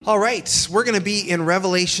All right, we're going to be in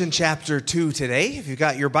Revelation chapter 2 today. If you've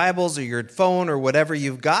got your Bibles or your phone or whatever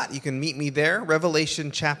you've got, you can meet me there, Revelation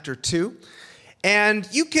chapter 2. And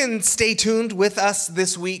you can stay tuned with us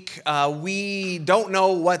this week. We don't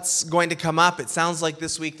know what's going to come up. It sounds like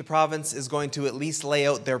this week the province is going to at least lay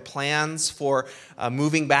out their plans for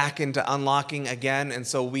moving back into unlocking again. And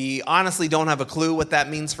so we honestly don't have a clue what that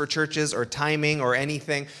means for churches or timing or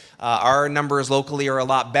anything. Our numbers locally are a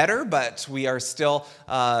lot better, but we are still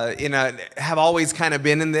have always kind of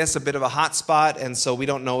been in this, a bit of a hot spot, and so we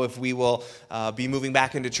don't know if we will be moving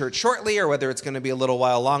back into church shortly or whether it's going to be a little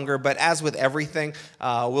while longer. But as with everything,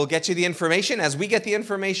 we'll get you the information. As we get the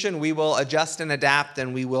information, we will adjust and adapt,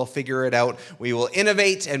 and we will figure it out. We will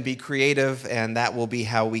innovate and be creative, and that will be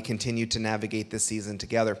how we continue to navigate this season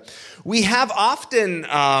together. We have often,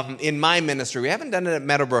 in my ministry, we haven't done it at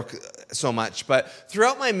Meadowbrook so much, but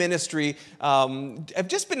throughout my ministry, I've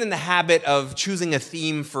just been in the habit of choosing a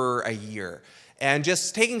theme for a year and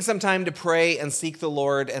just taking some time to pray and seek the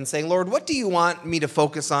Lord and saying, Lord, what do you want me to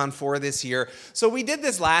focus on for this year? So we did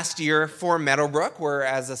this last year for Meadowbrook, where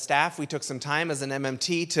as a staff, we took some time as an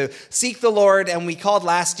MMT to seek the Lord, and we called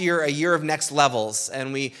last year a year of next levels,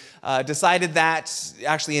 and we decided that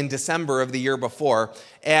actually in December of the year before.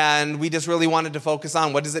 And we just really wanted to focus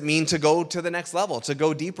on what does it mean to go to the next level, to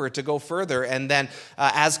go deeper, to go further. And then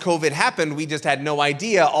as COVID happened, we just had no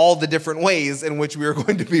idea all the different ways in which we were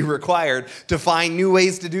going to be required to find new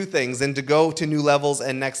ways to do things and to go to new levels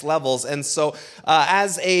and next levels. And so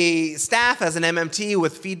as a staff, as an MMT,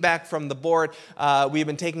 with feedback from the board, we've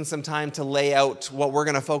been taking some time to lay out what we're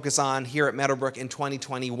going to focus on here at Meadowbrook in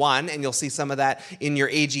 2021. And you'll see some of that in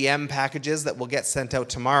your AGM packages that will get sent out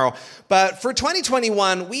tomorrow. But for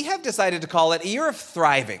 2021, we have decided to call it a year of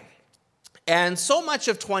thriving. And so much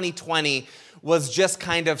of 2020 was just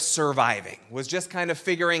kind of surviving, was just kind of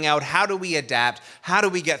figuring out how do we adapt, how do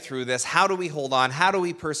we get through this, how do we hold on, how do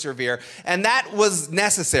we persevere, and that was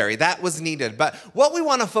necessary, that was needed. But what we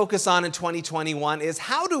want to focus on in 2021 is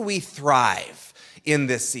how do we thrive in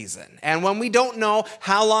this season. And when we don't know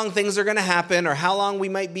how long things are going to happen, or how long we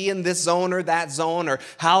might be in this zone or that zone, or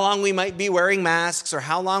how long we might be wearing masks, or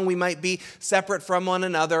how long we might be separate from one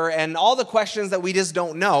another, and all the questions that we just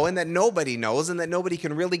don't know and that nobody knows and that nobody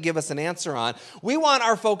can really give us an answer on, we want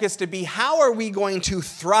our focus to be how are we going to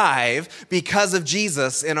thrive because of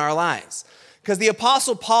Jesus in our lives? Because the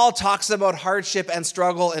Apostle Paul talks about hardship and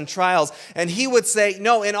struggle and trials, and he would say,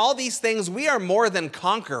 no, in all these things, we are more than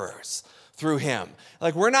conquerors through him.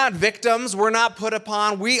 Like, we're not victims, we're not put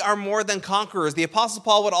upon, we are more than conquerors. The Apostle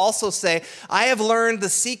Paul would also say, I have learned the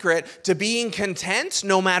secret to being content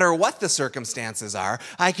no matter what the circumstances are.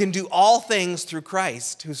 I can do all things through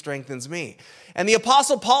Christ who strengthens me. And the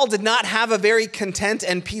Apostle Paul did not have a very content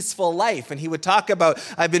and peaceful life. And he would talk about,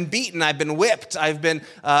 I've been beaten, I've been whipped,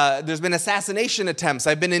 there's been assassination attempts,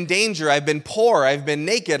 I've been in danger, I've been poor, I've been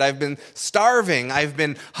naked, I've been starving, I've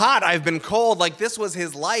been hot, I've been cold. Like, this was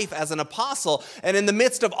his life as an apostle. And in the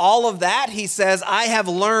midst of all of that, he says, I have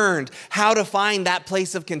learned how to find that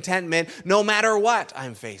place of contentment no matter what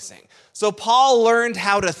I'm facing. So Paul learned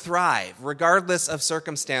how to thrive regardless of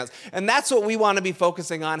circumstance. And that's what we want to be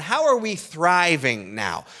focusing on. How are we thriving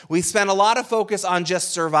now? We spent a lot of focus on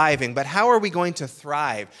just surviving, but how are we going to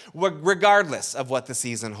thrive regardless of what the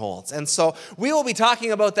season holds? And so we will be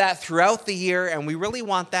talking about that throughout the year, and we really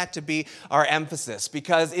want that to be our emphasis,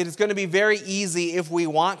 because it is going to be very easy, if we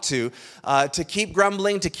want to keep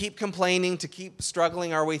grumbling, to keep complaining, to keep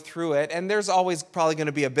struggling our way through it. And there's always probably going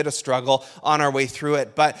to be a bit of struggle on our way through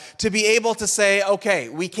it. But to be able to say, okay,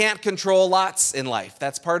 we can't control lots in life.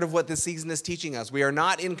 That's part of what this season is teaching us. We are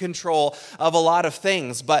not in control of a lot of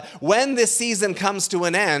things. But when this season comes to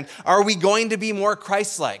an end, are we going to be more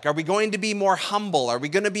Christ-like? Are we going to be more humble? Are we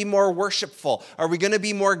going to be more worshipful? Are we going to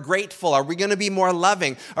be more grateful? Are we going to be more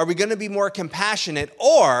loving? Are we going to be more compassionate?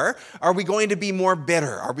 Or are we going to be more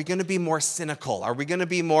bitter? Are we going to be more cynical? Are we going to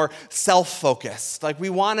be more self-focused? Like, we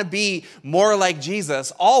want to be more like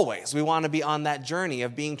Jesus always. We want to be on that journey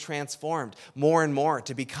of being transformed more and more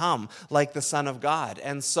to become like the Son of God.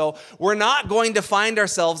 And so we're not going to find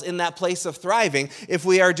ourselves in that place of thriving if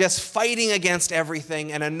we are just fighting against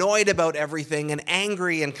everything and annoyed about everything and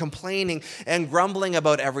angry and complaining and grumbling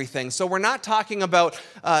about everything. So we're not talking about,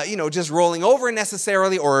 just rolling over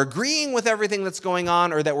necessarily, or agreeing with everything that's going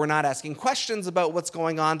on, or that we're not asking questions about what's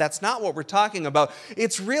going on. That's not what we're talking about.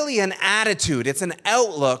 It's really an attitude. It's an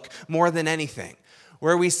outlook more than anything,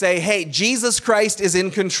 where we say, hey, Jesus Christ is in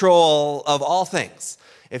control of all things.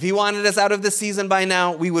 If he wanted us out of this season by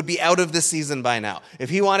now, we would be out of this season by now. If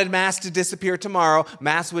he wanted Mass to disappear tomorrow,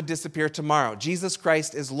 Mass would disappear tomorrow. Jesus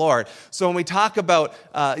Christ is Lord. So when we talk about,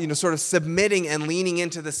 sort of submitting and leaning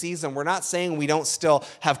into the season, we're not saying we don't still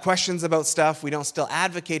have questions about stuff, we don't still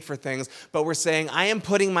advocate for things, but we're saying I am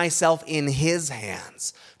putting myself in his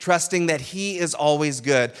hands, trusting that he is always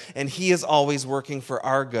good and he is always working for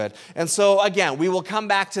our good. And so again, we will come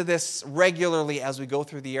back to this regularly as we go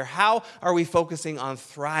through the year. How are we focusing on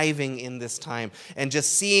thriving in this time and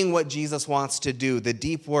just seeing what Jesus wants to do, the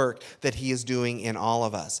deep work that he is doing in all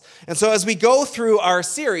of us? And so as we go through our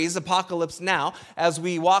series, Apocalypse Now, as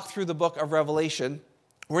we walk through the book of Revelation,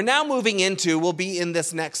 we're now moving into, we'll be in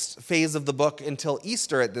this next phase of the book until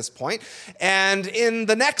Easter at this point. And in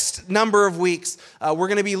the next number of weeks, we're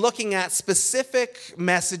going to be looking at specific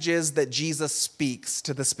messages that Jesus speaks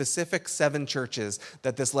to the specific 7 churches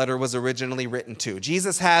that this letter was originally written to.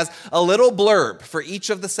 Jesus has a little blurb for each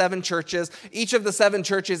of the 7 churches. Each of the 7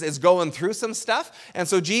 churches is going through some stuff. And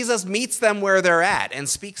so Jesus meets them where they're at and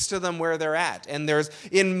speaks to them where they're at. And there's,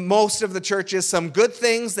 in most of the churches, some good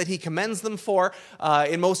things that he commends them for.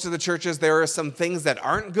 In most of the churches, there are some things that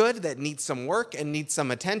aren't good, that need some work and need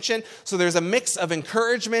some attention. So there's a mix of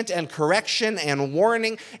encouragement and correction and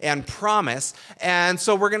warning and promise. And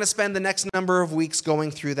so we're going to spend the next number of weeks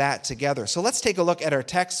going through that together. So let's take a look at our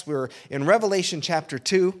text. We're in Revelation chapter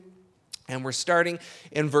 2. And we're starting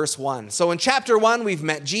in verse 1. So in chapter 1, we've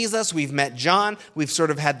met Jesus, we've met John, we've sort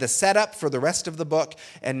of had the setup for the rest of the book,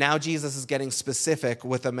 and now Jesus is getting specific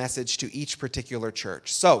with a message to each particular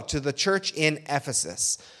church. So, to the church in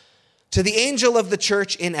Ephesus. To the angel of the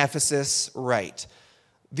church in Ephesus, write,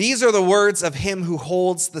 these are the words of him who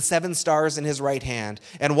holds the 7 stars in his right hand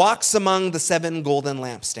and walks among the 7 golden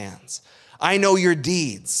lampstands. I know your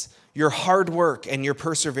deeds, your hard work, and your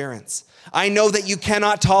perseverance. I know that you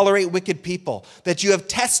cannot tolerate wicked people, that you have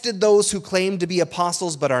tested those who claim to be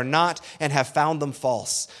apostles but are not and have found them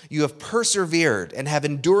false. You have persevered and have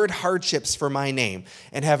endured hardships for my name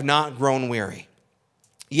and have not grown weary.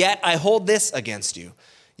 Yet I hold this against you.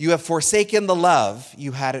 You have forsaken the love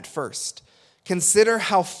you had at first. Consider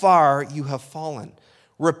how far you have fallen.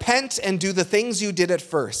 Repent and do the things you did at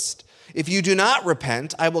first. If you do not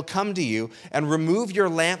repent, I will come to you and remove your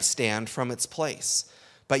lampstand from its place.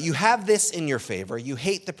 But you have this in your favor. You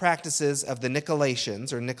hate the practices of the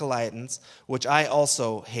Nicolaitans or Nicolaitans, which I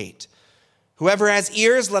also hate. Whoever has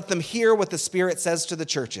ears, let them hear what the Spirit says to the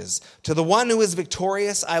churches. To the one who is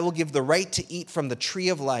victorious, I will give the right to eat from the tree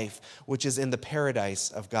of life, which is in the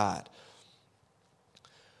paradise of God.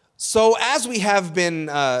 So as we have been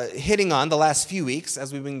hitting on the last few weeks,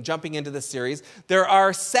 as we've been jumping into this series, there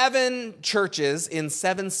are 7 churches in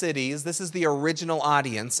 7 cities. This is the original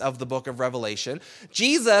audience of the book of Revelation.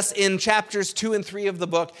 Jesus, in chapters 2 and 3 of the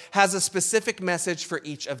book, has a specific message for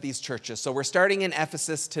each of these churches. So we're starting in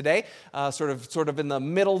Ephesus today, sort of in the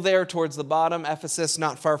middle there towards the bottom. Ephesus,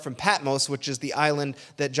 not far from Patmos, which is the island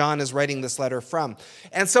that John is writing this letter from.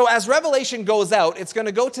 And so as Revelation goes out, it's going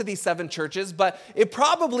to go to these 7 churches, but it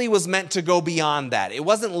probably was meant to go beyond that. It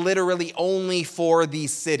wasn't literally only for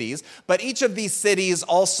these cities, but each of these cities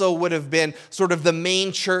also would have been sort of the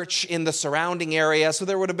main church in the surrounding area. So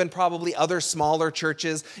there would have been probably other smaller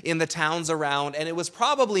churches in the towns around, and it was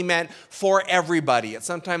probably meant for everybody. It's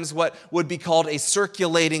sometimes what would be called a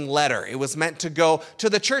circulating letter. It was meant to go to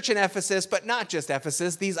the church in Ephesus, but not just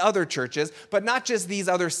Ephesus, these other churches, but not just these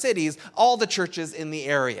other cities, all the churches in the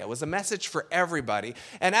area. It was a message for everybody.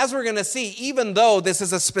 And as we're going to see, even though this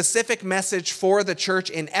is a specific message for the church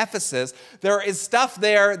in Ephesus, there is stuff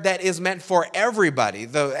there that is meant for everybody.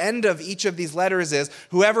 The end of each of these letters is,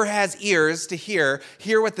 whoever has ears to hear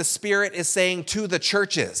what the Spirit is saying to the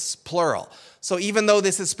churches, plural. So even though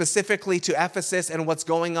this is specifically to Ephesus and what's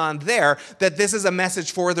going on there, that this is a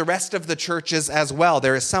message for the rest of the churches as well.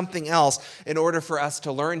 There is something else in order for us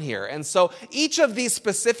to learn here. And so each of these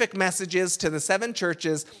specific messages to the 7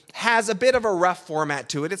 churches has a bit of a rough format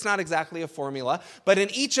to it. It's not exactly a formula, but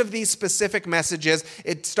in each of these specific messages,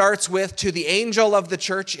 it starts with to the angel of the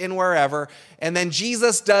church in wherever, and then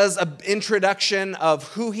Jesus does an introduction of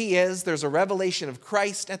who he is. There's a revelation of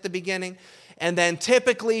Christ at the beginning. And then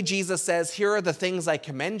typically Jesus says, here are the things I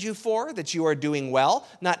commend you for, that you are doing well.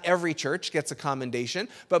 Not every church gets a commendation,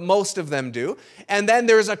 but most of them do. And then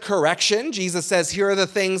there's a correction. Jesus says, here are the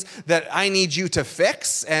things that I need you to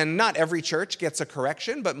fix. And not every church gets a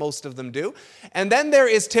correction, but most of them do. And then there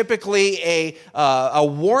is typically a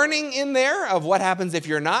warning in there of what happens if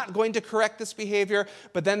you're not going to correct this behavior.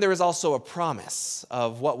 But then there is also a promise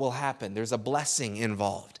of what will happen. There's a blessing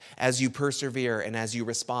involved as you persevere and as you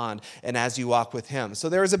respond and as you walk with him. So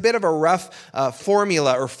there is a bit of a rough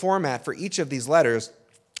formula or format for each of these letters.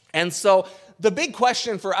 And so the big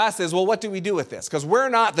question for us is, well, what do we do with this? Because we're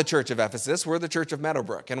not the Church of Ephesus, we're the Church of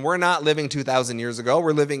Meadowbrook, and we're not living 2,000 years ago.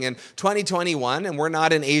 We're living in 2021, and we're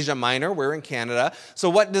not in Asia Minor, we're in Canada.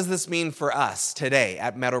 So what does this mean for us today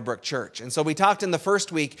at Meadowbrook Church? And so we talked in the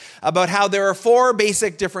first week about how there are 4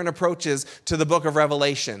 basic different approaches to the book of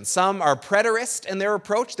Revelation. Some are preterist in their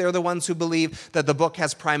approach. They're the ones who believe that the book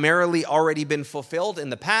has primarily already been fulfilled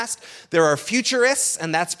in the past. There are futurists,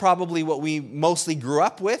 and that's probably what we mostly grew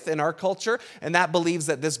up with in our culture. And that believes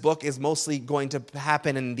that this book is mostly going to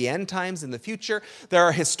happen in the end times, in the future. There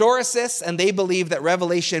are historicists, and they believe that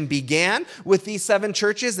Revelation began with these 7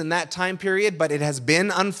 churches in that time period, but it has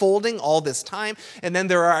been unfolding all this time. And then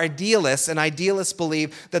there are idealists, and idealists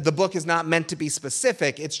believe that the book is not meant to be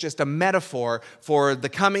specific. It's just a metaphor for the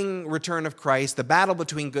coming return of Christ, the battle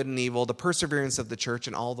between good and evil, the perseverance of the church,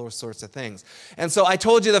 and all those sorts of things. And so I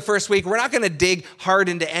told you the first week, we're not going to dig hard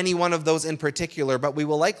into any one of those in particular, but we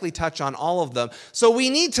will likely touch on all of them. So we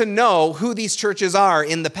need to know who these churches are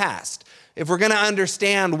in the past. If we're going to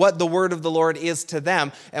understand what the word of the Lord is to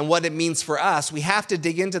them and what it means for us, we have to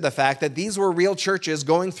dig into the fact that these were real churches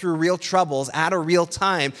going through real troubles at a real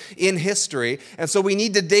time in history. And so we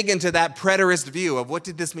need to dig into that preterist view of what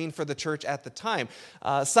did this mean for the church at the time.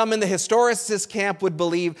 Some in the historicist camp would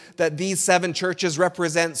believe that these 7 churches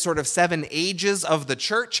represent sort of 7 ages of the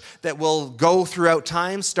church that will go throughout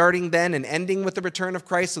time, starting then and ending with the return of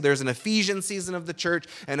Christ. So there's an Ephesian season of the church,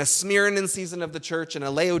 and a Smyrna season of the church, and a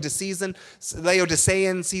Laodicean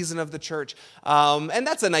season of the church. And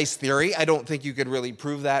that's a nice theory. I don't think you could really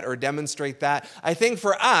prove that or demonstrate that. I think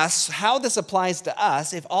for us, how this applies to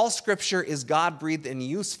us, if all Scripture is God-breathed and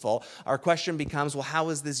useful, our question becomes, well, how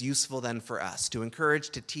is this useful then for us? To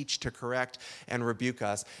encourage, to teach, to correct, and rebuke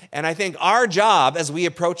us. And I think our job as we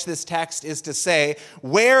approach this text is to say,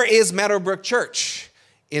 where is Meadowbrook Church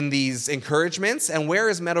in these encouragements? And where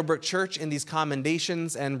is Meadowbrook Church in these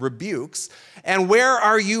commendations and rebukes? And where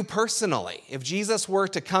are you personally? If Jesus were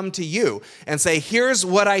to come to you and say, here's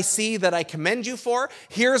what I see that I commend you for,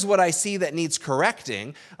 here's what I see that needs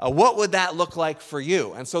correcting, what would that look like for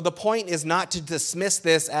you? And so the point is not to dismiss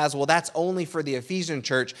this as, well, that's only for the Ephesian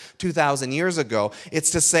church 2,000 years ago.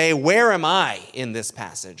 It's to say, where am I in this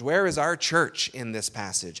passage? Where is our church in this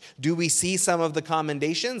passage? Do we see some of the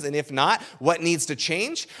commendations? And if not, what needs to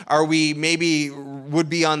change? Are we maybe would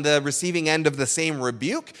be on the receiving end of the same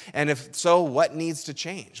rebuke? And if so, what needs to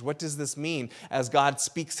change? What does this mean as God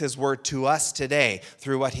speaks his word to us today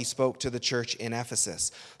through what he spoke to the church in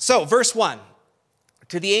Ephesus? So, verse 1,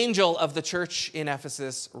 to the angel of the church in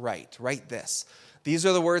Ephesus write this. These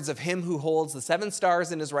are the words of him who holds the 7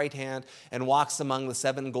 stars in his right hand and walks among the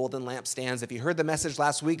 7 golden lampstands. If you heard the message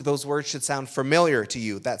last week, those words should sound familiar to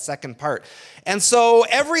you, that second part. And so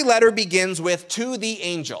every letter begins with, to the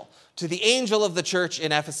angel. To the angel of the church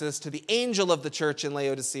in Ephesus, to the angel of the church in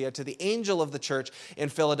Laodicea, to the angel of the church in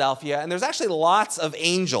Philadelphia. And there's actually lots of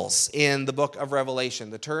angels in the book of Revelation.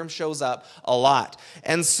 The term shows up a lot.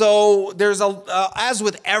 And so there's, as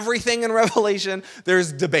with everything in Revelation,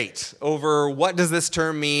 there's debate over what does this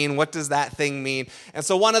term mean? What does that thing mean? And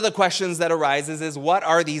so one of the questions that arises is, what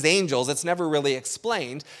are these angels? It's never really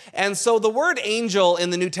explained. And so the word angel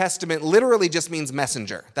in the New Testament literally just means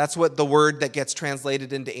messenger. That's what the word that gets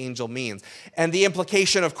translated into angel means. And the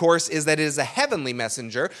implication, of course, is that it is a heavenly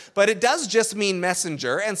messenger, but it does just mean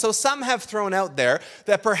messenger. And so some have thrown out there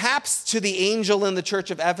that perhaps to the angel in the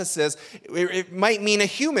church of Ephesus, it might mean a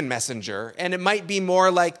human messenger, and it might be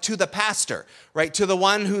more like to the pastor, right? To the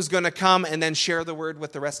one who's going to come and then share the word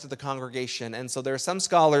with the rest of the congregation. And so there are some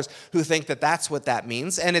scholars who think that that's what that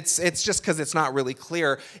means. And it's just because it's not really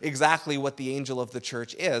clear exactly what the angel of the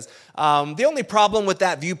church is. The only problem with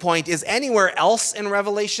that viewpoint is anywhere else in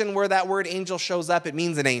Revelation where that word angel shows up, it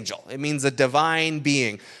means an angel. It means a divine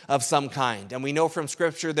being of some kind. And we know from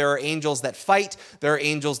Scripture there are angels that fight, there are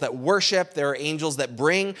angels that worship, there are angels that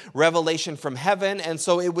bring revelation from heaven. And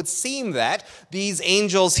so it would seem that these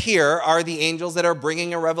angels here are the angels that are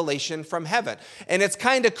bringing a revelation from heaven. And it's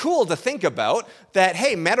kind of cool to think about that,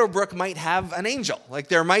 hey, Meadowbrook might have an angel. Like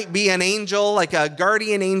there might be an angel, like a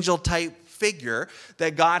guardian angel type figure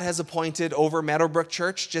that God has appointed over Meadowbrook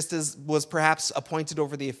Church, just as was perhaps appointed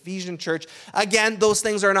over the Ephesian church. Again, those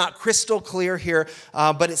things are not crystal clear here,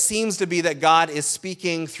 but it seems to be that God is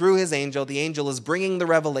speaking through his angel. The angel is bringing the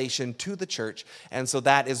revelation to the church, and so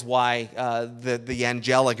that is why the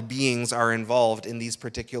angelic beings are involved in these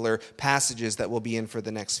particular passages that we'll be in for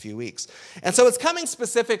the next few weeks. And so it's coming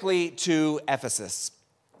specifically to Ephesus.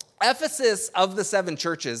 Ephesus, of the 7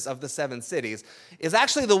 churches, of the 7 cities, is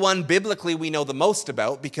actually the one biblically we know the most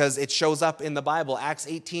about because it shows up in the Bible. Acts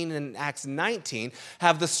 18 and Acts 19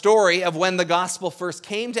 have the story of when the gospel first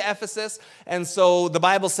came to Ephesus. And so the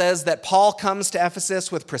Bible says that Paul comes to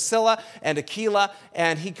Ephesus with Priscilla and Aquila,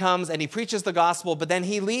 and he comes and he preaches the gospel, but then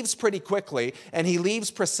he leaves pretty quickly, and he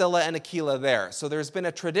leaves Priscilla and Aquila there. So there's been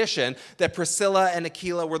a tradition that Priscilla and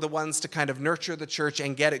Aquila were the ones to kind of nurture the church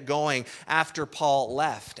and get it going after Paul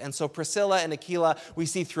left. And so Priscilla and Aquila, we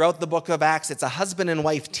see throughout the book of Acts, it's a husband and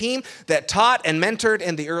wife team that taught and mentored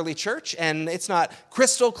in the early church. And it's not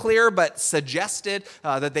crystal clear, but suggested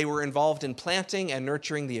that they were involved in planting and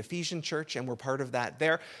nurturing the Ephesian church, and were part of that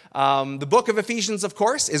there. The book of Ephesians, of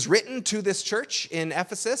course, is written to this church in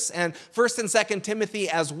Ephesus, and 1st and 2nd Timothy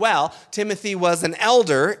as well. Timothy was an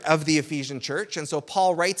elder of the Ephesian church, and so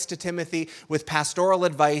Paul writes to Timothy with pastoral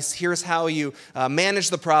advice. Here's how you manage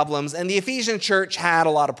the problems. And the Ephesian church had a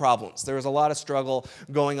lot of problems. There was a lot of struggle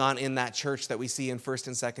going on in that church that we see in 1st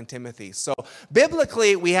and 2nd Timothy. So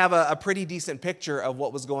biblically, we have a pretty decent picture of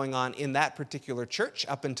what was going on in that particular church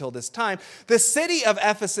up until this time. The city of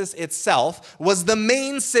Ephesus itself was the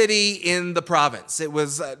main city in the province. It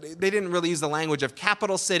was, they didn't really use the language of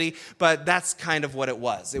capital city, but that's kind of what it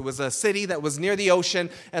was. It was a city that was near the ocean,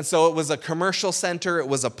 and so it was a commercial center, it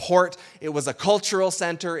was a port, it was a cultural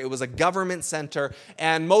center, it was a government center,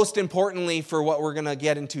 and most importantly for what we're going to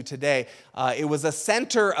get into today, it was a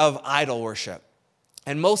center of idol worship.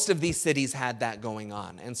 And most of these cities had that going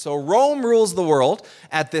on. And so Rome rules the world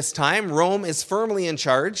at this time. Rome is firmly in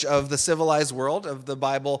charge of the civilized world of the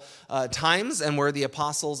Bible times, and where the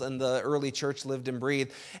apostles and the early church lived and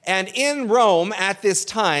breathed. And in Rome at this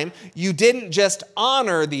time, you didn't just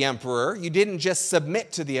honor the emperor, you didn't just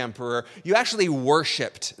submit to the emperor, you actually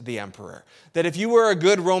worshiped the emperor. That if you were a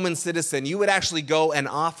good Roman citizen, you would actually go and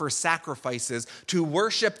offer sacrifices to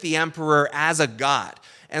worship the emperor as a god.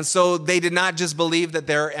 And so they did not just believe that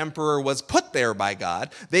their emperor was put there by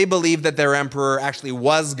God. They believed that their emperor actually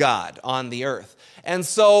was God on the earth. And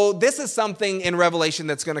so this is something in Revelation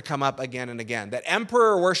that's going to come up again and again, that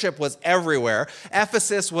emperor worship was everywhere.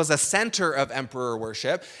 Ephesus was a center of emperor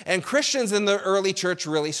worship, and Christians in the early church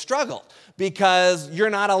really struggled because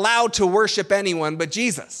you're not allowed to worship anyone but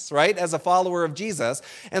Jesus, right, as a follower of Jesus.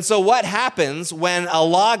 And so what happens when a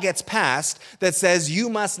law gets passed that says you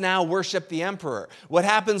must now worship the emperor? What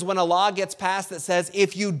happens when a law gets passed that says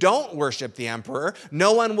if you don't worship the emperor,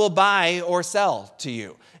 no one will buy or sell to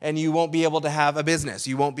you, and you won't be able to have a business.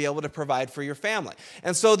 You won't be able to provide for your family.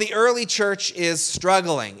 And so the early church is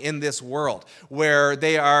struggling in this world where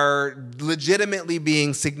they are legitimately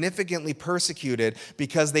being significantly persecuted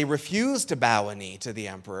because they refuse to bow a knee to the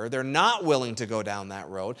emperor. They're not willing to go down that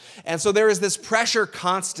road. And so there is this pressure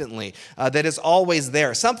constantly that is always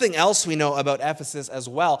there. Something else we know about Ephesus as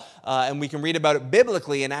well, and we can read about it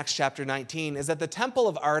biblically in Acts chapter 19, is that the temple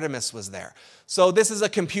of Artemis was there. So this is a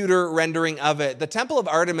computer rendering of it. The Temple of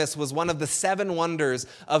Artemis was one of the 7 wonders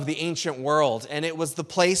of the ancient world, and it was the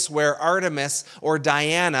place where Artemis, or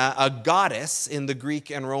Diana, a goddess in the Greek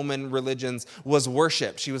and Roman religions, was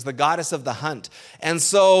worshipped. She was the goddess of the hunt. And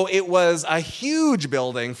so it was a huge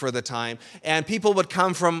building for the time, and people would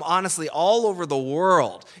come from, honestly, all over the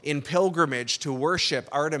world in pilgrimage to worship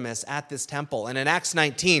Artemis at this temple. And in Acts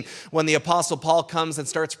 19, when the Apostle Paul comes and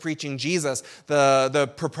starts preaching Jesus, the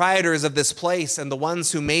proprietors of this place and the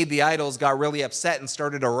ones who made the idols got really upset and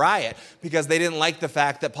started a riot because they didn't like the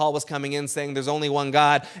fact that Paul was coming in saying there's only one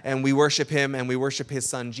God and we worship him and we worship his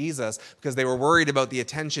son Jesus, because they were worried about the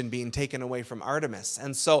attention being taken away from Artemis.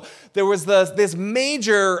 And so there was this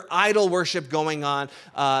major idol worship going on.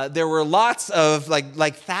 There were lots of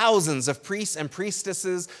like thousands of priests and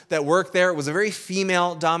priestesses that worked there. It was a very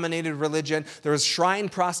female-dominated religion. There was shrine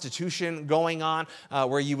prostitution going on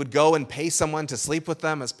where you would go and pay someone to sleep with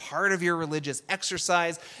them as part of your religious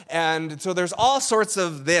exercise. And so there's all sorts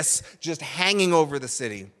of this just hanging over the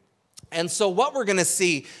city. And so what we're going to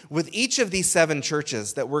see with each of these 7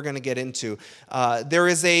 churches that we're going to get into, there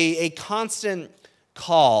is a constant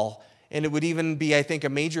call, and it would even be, I think, a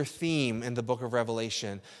major theme in the book of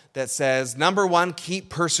Revelation that says, number 1, keep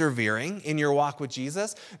persevering in your walk with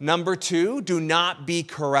Jesus. Number 2, do not be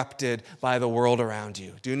corrupted by the world around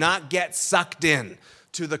you. Do not get sucked in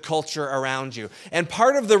to the culture around you. And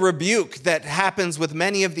part of the rebuke that happens with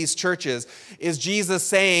many of these churches is Jesus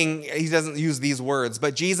saying, he doesn't use these words,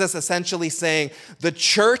 but Jesus essentially saying, the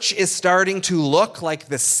church is starting to look like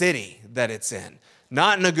the city that it's in.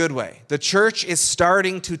 not in a good way. The church is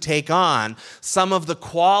starting to take on some of the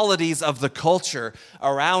qualities of the culture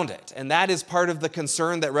around it. And that is part of the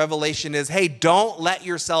concern that Revelation is, hey, don't let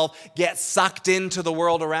yourself get sucked into the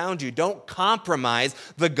world around you. Don't compromise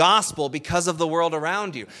the gospel because of the world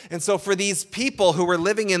around you. And so for these people who are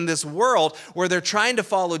living in this world where they're trying to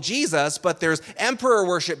follow Jesus, but there's emperor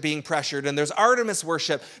worship being pressured, and there's Artemis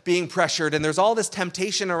worship being pressured, and there's all this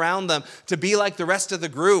temptation around them to be like the rest of the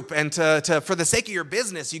group, and to for the sake of your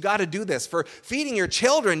business, you got to do this. For feeding your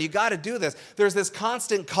children, you got to do this. There's this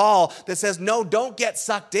constant call that says, no, don't get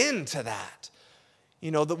sucked into that.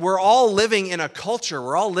 You know, that we're all living in a culture,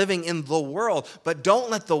 we're all living in the world, but don't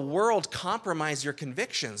let the world compromise your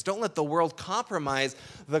convictions. Don't let the world compromise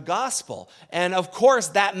the gospel. And of course,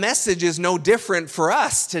 that message is no different for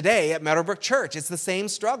us today at Meadowbrook Church. It's the same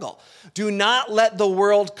struggle. Do not let the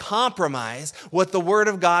world compromise what the Word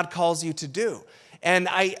of God calls you to do. And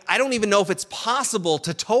I don't even know if it's possible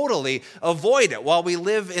to totally avoid it while we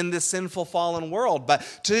live in this sinful, fallen world,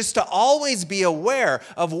 but just to always be aware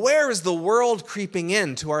of where is the world creeping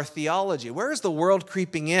into our theology? Where is the world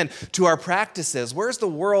creeping in to our practices? Where is the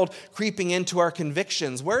world creeping into our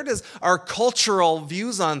convictions? Where does our cultural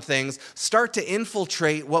views on things start to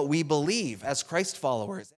infiltrate what we believe as Christ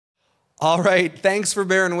followers? All right, thanks for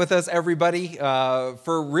bearing with us, everybody.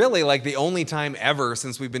 For really like the only time ever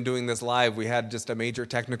since we've been doing this live, we had just a major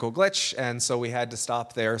technical glitch, and so we had to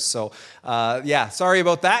stop there. So yeah, sorry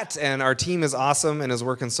about that. And our team is awesome and is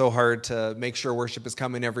working so hard to make sure worship is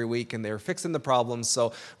coming every week, and they're fixing the problems.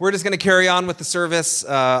 So we're just going to carry on with the service.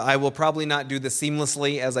 I will probably not do this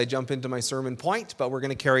seamlessly as I jump into my sermon point, but we're going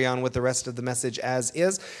to carry on with the rest of the message as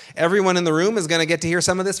is. Everyone in the room is going to get to hear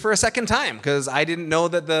some of this for a second time, because I didn't know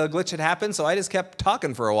that the glitch had happened. So I just kept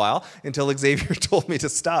talking for a while until Xavier told me to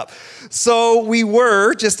stop. So we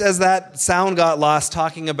were, just as that sound got lost,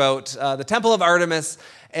 talking about the Temple of Artemis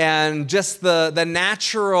and just the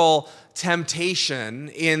natural temptation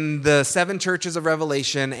in the 7 churches of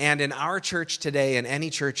Revelation and in our church today and any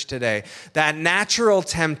church today, that natural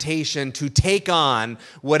temptation to take on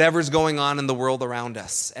whatever's going on in the world around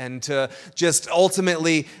us, and to just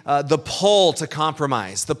ultimately the pull to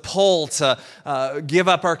compromise, the pull to give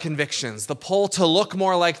up our convictions, the pull to look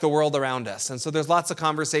more like the world around us. And so there's lots of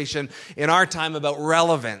conversation in our time about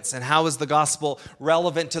relevance and how is the gospel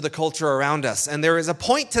relevant to the culture around us. And there is a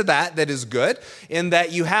point to that is good, in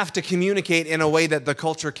that you have to communicate in a way that the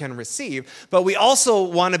culture can receive. But we also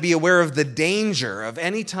want to be aware of the danger of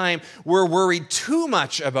any time we're worried too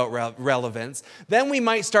much about relevance, then we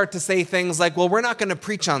might start to say things like, well, we're not going to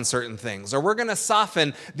preach on certain things, or we're going to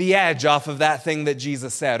soften the edge off of that thing that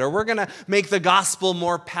Jesus said, or we're going to make the gospel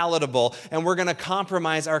more palatable, and we're going to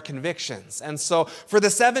compromise our convictions. And so for the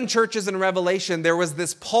 7 churches in Revelation, there was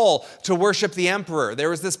this pull to worship the emperor. There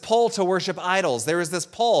was this pull to worship idols. There was this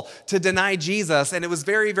pull to deny Jesus, and it was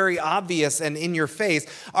very, very obvious and in your face.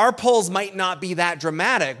 Our pulls might not be that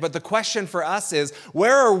dramatic, but the question for us is,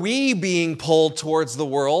 where are we being pulled towards the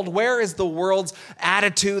world? Where is the world's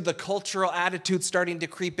attitude, the cultural attitude starting to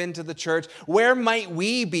creep into the church? Where might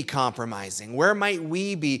we be compromising? Where might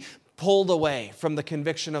we be pulled away from the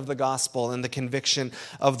conviction of the gospel and the conviction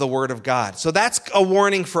of the Word of God? So that's a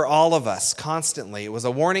warning for all of us constantly. It was a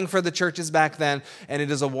warning for the churches back then, and it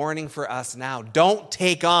is a warning for us now. Don't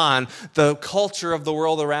take on the culture of the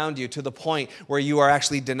world around you to the point where you are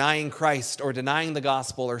actually denying Christ or denying the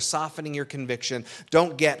gospel or softening your conviction.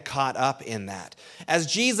 Don't get caught up in that.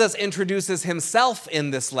 As Jesus introduces himself in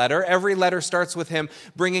this letter, every letter starts with him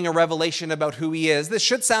bringing a revelation about who he is. This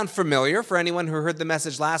should sound familiar for anyone who heard the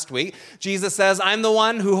message last week. Jesus says, I'm the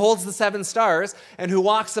one who holds the 7 stars and who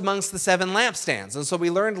walks amongst the 7 lampstands. And so we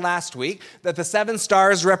learned last week that the 7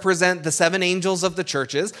 stars represent the 7 angels of the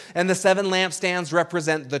churches, and the 7 lampstands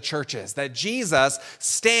represent the churches. That Jesus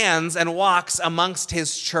stands and walks amongst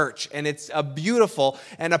his church. And it's a beautiful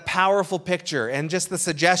and a powerful picture. And just the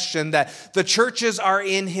suggestion that the churches are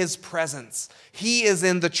in his presence. He is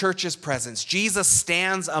in the church's presence. Jesus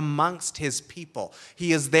stands amongst his people.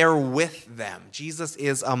 He is there with them. Jesus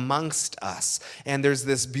is amongst us. And there's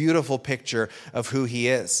this beautiful picture of who he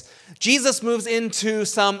is. Jesus moves into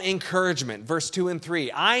some encouragement. Verse 2 and 3.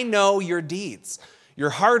 I know your deeds,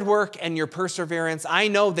 your hard work and your perseverance. I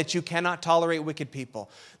know that you cannot tolerate wicked people,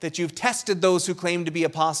 that you've tested those who claim to be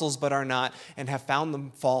apostles but are not, and have found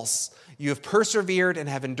them false. You have persevered and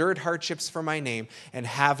have endured hardships for my name and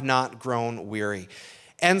have not grown weary.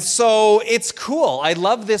 And so it's cool. I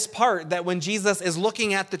love this part that when Jesus is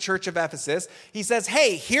looking at the church of Ephesus, he says,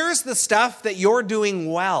 hey, here's the stuff that you're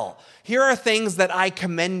doing well. here are things that I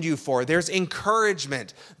commend you for. There's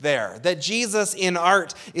encouragement there. That Jesus in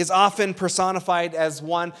art is often personified as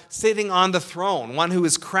one sitting on the throne, one who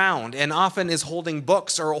is crowned and often is holding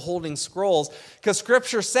books or holding scrolls, because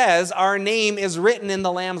Scripture says our name is written in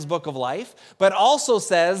the Lamb's book of life, but also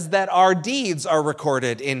says that our deeds are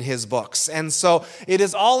recorded in his books. And so it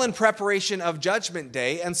is all in preparation of Judgment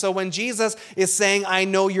Day. And so when Jesus is saying, I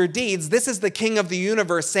know your deeds, this is the King of the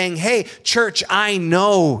universe saying, hey, church, I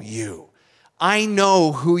know you. I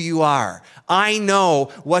know who you are. I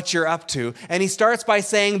know what you're up to. And he starts by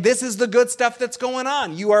saying, this is the good stuff that's going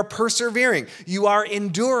on. You are persevering. You are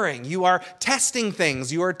enduring. You are testing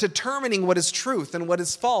things. You are determining what is truth and what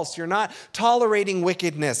is false. You're not tolerating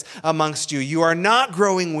wickedness amongst you. You are not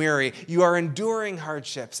growing weary. You are enduring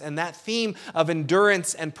hardships. And that theme of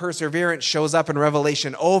endurance and perseverance shows up in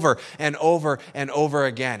Revelation over and over and over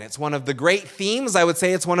again. It's one of the great themes. I would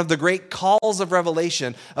say it's one of the great calls of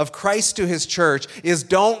Revelation of Christ to his church is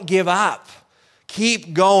don't give up.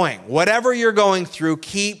 Keep going. Whatever you're going through,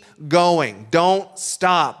 keep going. Don't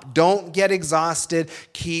stop. Don't get exhausted.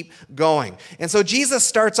 Keep going. And so Jesus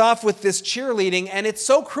starts off with this cheerleading, and it's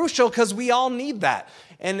so crucial because we all need that.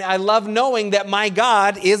 And I love knowing that my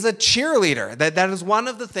God is a cheerleader, that is one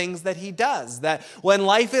of the things that he does, that when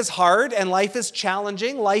life is hard and life is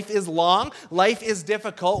challenging, life is long, life is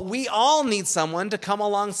difficult, we all need someone to come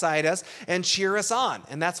alongside us and cheer us on.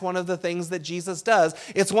 And that's one of the things that Jesus does.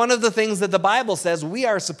 It's one of the things that the Bible says we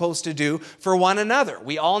are supposed to do for one another.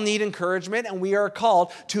 We all need encouragement, and we are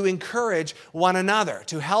called to encourage one another,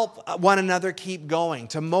 to help one another keep going,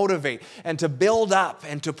 to motivate and to build up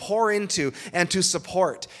and to pour into and to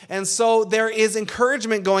support. And so there is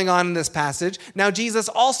encouragement going on in this passage. Now, Jesus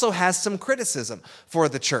also has some criticism for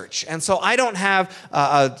the church. And so I don't have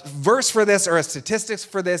a verse for this or a statistics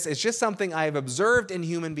for this. It's just something I have observed in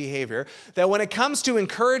human behavior, that when it comes to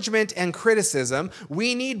encouragement and criticism,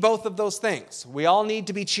 we need both of those things. We all need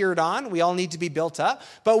to be cheered on. We all need to be built up.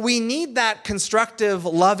 But we need that constructive,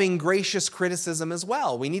 loving, gracious criticism as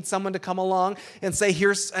well. We need someone to come along and say,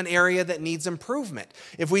 here's an area that needs improvement.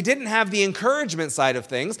 If we didn't have the encouragement side of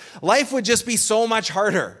things, life would just be so much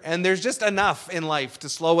harder. And there's just enough in life to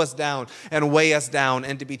slow us down and weigh us down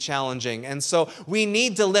and to be challenging. And so we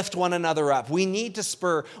need to lift one another up. We need to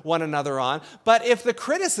spur one another on. But if the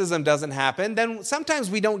criticism doesn't happen, then sometimes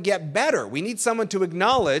we don't get better. We need someone to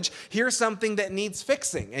acknowledge, here's something that needs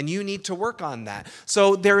fixing, and you need to work on that.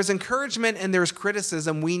 So there is encouragement and there's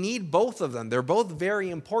criticism. We need both of them. They're both very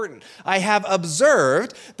important. I have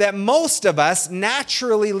observed that most of us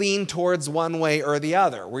naturally lean towards one way or the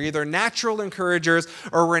other. We're either natural encouragers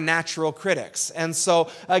or we're natural critics. And so,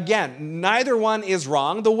 again, neither one is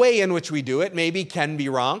wrong. The way in which we do it maybe can be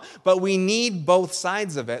wrong, but we need both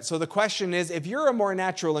sides of it. So the question is, if you're a more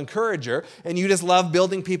natural encourager and you just love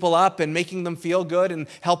building people up and making them feel good and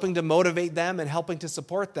helping to motivate them and helping to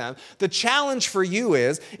support them, the challenge for you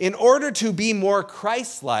is, in order to be more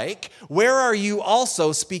Christ-like, where are you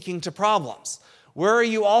also speaking to problems? Where are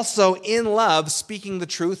you also in love speaking the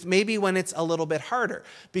truth, maybe when it's a little bit harder?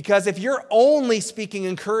 Because if you're only speaking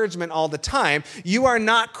encouragement all the time, you are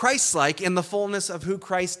not Christ-like in the fullness of who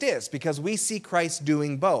Christ is, because we see Christ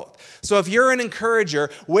doing both. So if you're an encourager,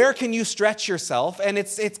 where can you stretch yourself? And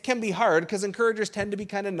it can be hard because encouragers tend to be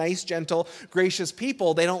kind of nice, gentle, gracious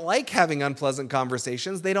people. They don't like having unpleasant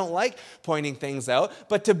conversations. They don't like pointing things out.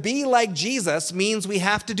 But to be like Jesus means we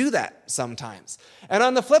have to do that sometimes. And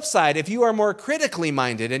on the flip side, if you are more critically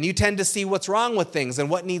minded and you tend to see what's wrong with things and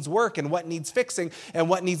what needs work and what needs fixing and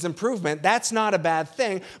what needs improvement, that's not a bad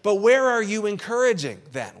thing. But where are you encouraging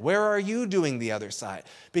then? Where are you doing the other side?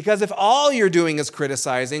 Because if all you're doing is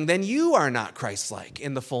criticizing, then you are not Christ-like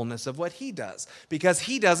in the fullness of what he does. Because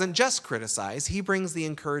he doesn't just criticize, he brings the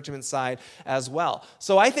encouragement side as well.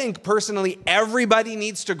 So I think personally, everybody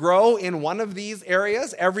needs to grow in one of these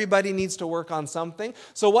areas. Everybody needs to work on something.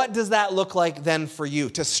 So what does that look like then for you?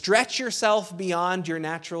 To stretch yourself beyond your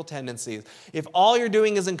natural tendencies. If all you're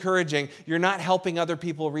doing is encouraging, you're not helping other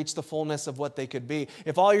people reach the fullness of what they could be.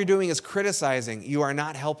 If all you're doing is criticizing, you are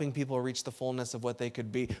not helping people reach the fullness of what they could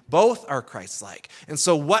be. Both are Christ-like. And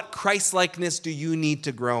so what Christ-likeness do you need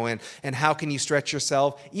to grow in? And how can you stretch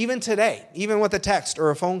yourself even today, even with a text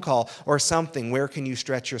or a phone call or something? Where can you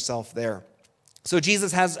stretch yourself there? So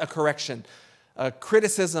Jesus has a correction, a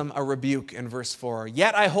criticism, a rebuke in verse 4.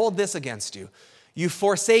 Yet I hold this against you. You've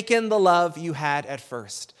forsaken the love you had at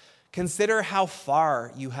first. Consider how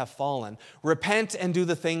far you have fallen. Repent and do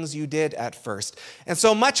the things you did at first. And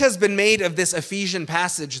so much has been made of this Ephesian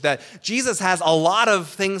passage that Jesus has a lot of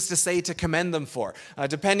things to say to commend them for.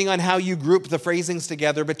 Depending on how you group the phrasings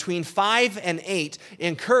together, between 5 and 8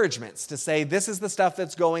 encouragements to say this is the stuff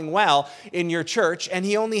that's going well in your church, and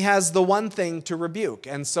he only has the one thing to rebuke.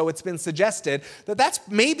 And so it's been suggested that that's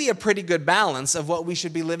maybe a pretty good balance of what we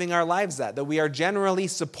should be living our lives at, that we are generally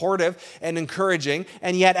supportive and encouraging,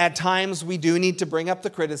 and yet at times we do need to bring up the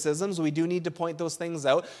criticisms. We do need to point those things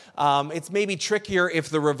out. It's maybe trickier if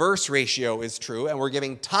the reverse ratio is true and we're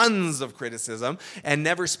giving tons of criticism and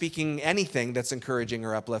never speaking anything that's encouraging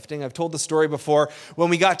or uplifting. I've told the story before.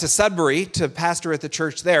 When we got to Sudbury to pastor at the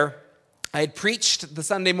church there, I had preached the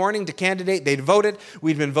Sunday morning to candidate. They'd voted.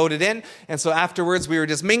 We'd been voted in. And so afterwards, we were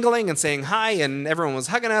just mingling and saying hi, and everyone was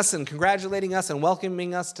hugging us and congratulating us and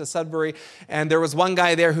welcoming us to Sudbury. And there was one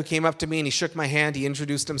guy there who came up to me, and he shook my hand. He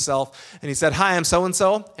introduced himself, and he said, "Hi, I'm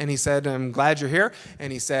so-and-so." And he said, "I'm glad you're here."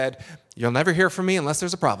 And he said, "You'll never hear from me unless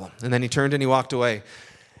there's a problem." And then he turned and he walked away.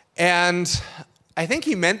 And I think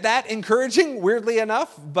he meant that encouraging, weirdly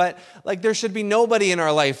enough, but like there should be nobody in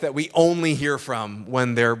our life that we only hear from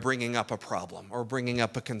when they're bringing up a problem or bringing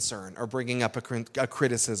up a concern or bringing up a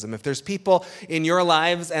criticism. If there's people in your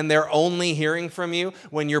lives and they're only hearing from you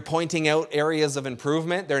when you're pointing out areas of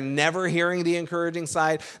improvement, they're never hearing the encouraging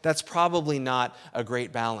side, that's probably not a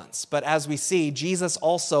great balance. But as we see, Jesus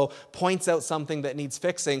also points out something that needs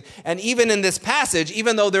fixing. And even in this passage,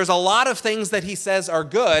 even though there's a lot of things that he says are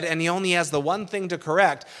good and he only has the one thing to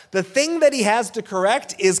correct, the thing that he has to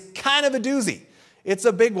correct is kind of a doozy. It's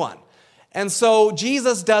a big one. And so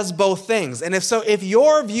Jesus does both things. And if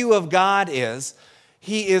your view of God is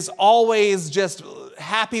he is always just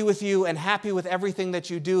happy with you and happy with everything that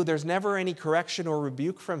you do, there's never any correction or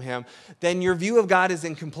rebuke from him, then your view of God is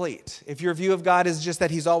incomplete. If your view of God is just that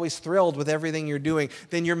he's always thrilled with everything you're doing,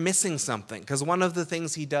 then you're missing something, because one of the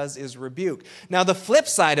things he does is rebuke. Now, the flip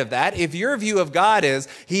side of that, if your view of God is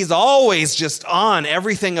he's always just on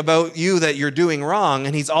everything about you that you're doing wrong,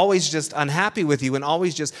 and he's always just unhappy with you and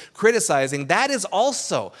always just criticizing, that is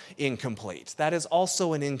also incomplete. That is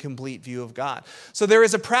also an incomplete view of God. So there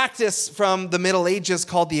is a practice from the Middle Ages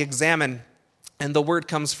called the examen, and the word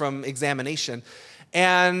comes from examination.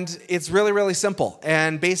 And it's really, really simple.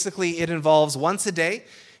 And basically it involves once a day,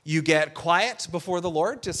 you get quiet before the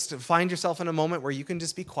Lord, just to find yourself in a moment where you can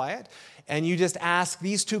just be quiet, and you just ask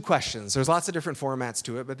these two questions. There's lots of different formats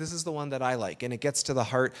to it, but this is the one that I like, and it gets to the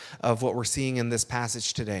heart of what we're seeing in this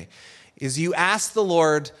passage today, is you ask the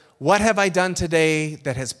Lord, what have I done today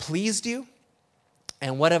that has pleased you?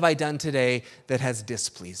 And what have I done today that has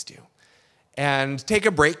displeased you? And take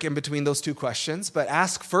a break in between those two questions, but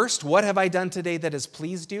ask first, what have I done today that has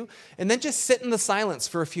pleased you? And then just sit in the silence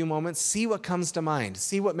for a few moments, see what comes to mind,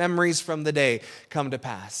 see what memories from the day come to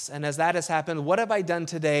pass. And as that has happened, what have I done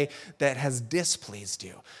today that has displeased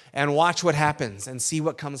you? And watch what happens and see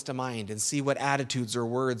what comes to mind and see what attitudes or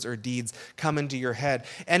words or deeds come into your head.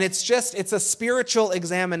 And it's a spiritual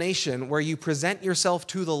examination where you present yourself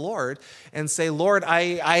to the Lord and say, Lord,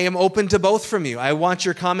 I am open to both from you. I want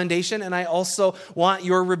your commendation, and I also want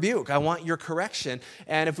your rebuke. I want your correction.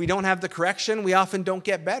 And if we don't have the correction, we often don't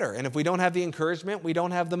get better. And if we don't have the encouragement, we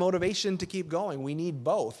don't have the motivation to keep going. We need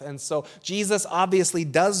both. And so Jesus obviously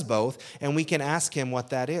does both, and we can ask him what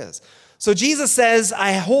that is. So Jesus says,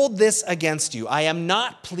 I hold this against you. I am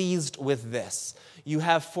not pleased with this. You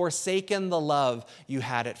have forsaken the love you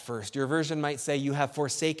had at first. Your version might say, you have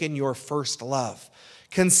forsaken your first love.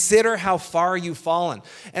 Consider how far you've fallen.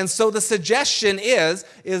 And so the suggestion is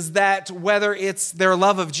that whether it's their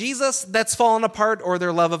love of Jesus that's fallen apart or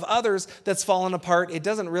their love of others that's fallen apart, it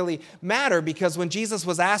doesn't really matter, because when Jesus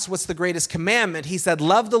was asked what's the greatest commandment, he said,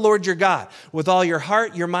 love the Lord your God with all your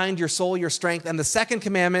heart, your mind, your soul, your strength. And the second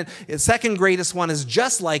commandment, the second greatest one, is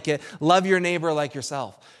just like it, love your neighbor like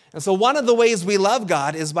yourself. And so one of the ways we love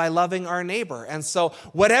God is by loving our neighbor. And so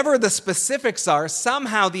whatever the specifics are,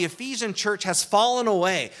 somehow the Ephesian church has fallen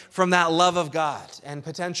away from that love of God and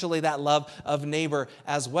potentially that love of neighbor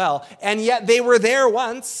as well. And yet they were there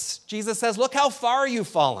once. Jesus says, look how far you've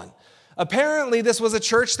fallen. Apparently, this was a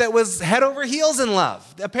church that was head over heels in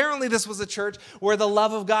love. Apparently, this was a church where the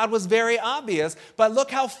love of God was very obvious. But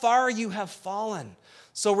look how far you have fallen.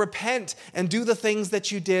 So repent and do the things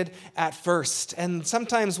that you did at first. And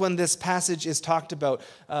sometimes when this passage is talked about,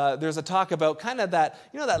 there's a talk about kind of that,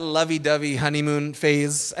 that lovey-dovey honeymoon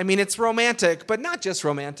phase. I mean, it's romantic, but not just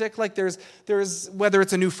romantic. Like there's whether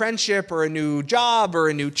it's a new friendship or a new job or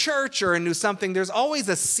a new church or a new something, there's always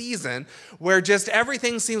a season where just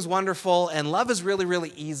everything seems wonderful and love is really,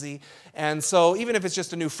 really easy. And so even if it's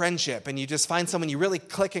just a new friendship and you just find someone you really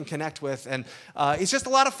click and connect with, and it's just a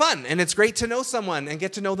lot of fun, and it's great to know someone and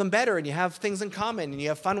get to know them better, and you have things in common, and you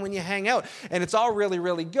have fun when you hang out, and it's all really,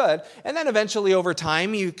 really good. And then eventually over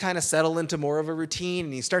time, you kind of settle into more of a routine,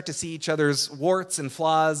 and you start to see each other's warts and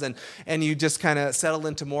flaws, and you just kind of settle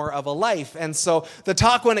into more of a life. And so the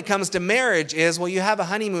talk when it comes to marriage is, well, you have a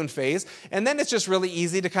honeymoon phase, and then it's just really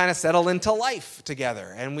easy to kind of settle into life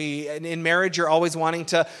together. And in marriage, you're always wanting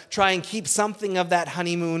to try and keep something of that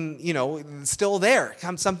honeymoon, still there,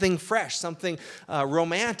 something fresh, something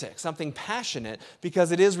romantic, something passionate,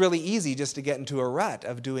 because it is really easy just to get into a rut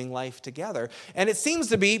of doing life together. And it seems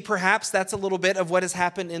to be, perhaps that's a little bit of what has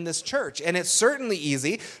happened in this church. And it's certainly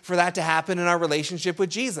easy for that to happen in our relationship with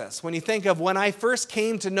Jesus. When you think of when I first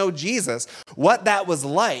came to know Jesus, what that was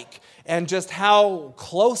like, and just how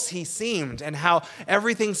close he seemed, and how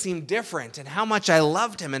everything seemed different, and how much I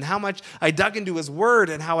loved him, and how much I dug into his word,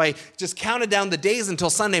 and how I just counted down the days until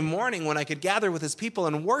Sunday morning when I could gather with his people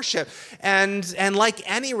and worship. And like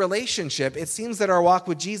any relationship, it seems that our walk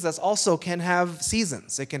with Jesus also can have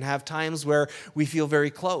seasons. It can have times where we feel very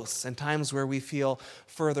close and times where we feel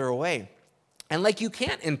further away. And you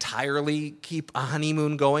can't entirely keep a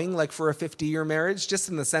honeymoon going like for a 50-year marriage, just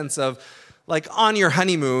in the sense of, on your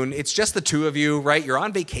honeymoon, it's just the two of you, right? You're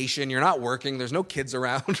on vacation, you're not working, there's no kids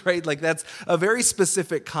around, right? That's a very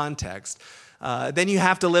specific context. Then you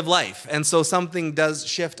have to live life. And so something does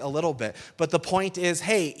shift a little bit. But the point is,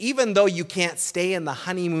 hey, even though you can't stay in the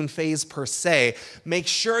honeymoon phase per se, make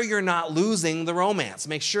sure you're not losing the romance.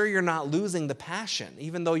 Make sure you're not losing the passion.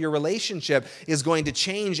 Even though your relationship is going to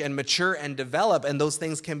change and mature and develop, and those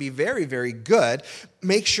things can be very, very good,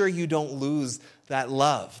 make sure you don't lose that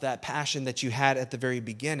love, that passion that you had at the very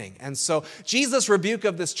beginning. And so Jesus' rebuke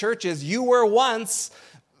of this church is, you were once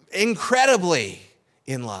incredibly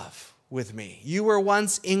in love with me. You were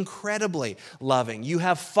once incredibly loving. You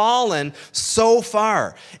have fallen so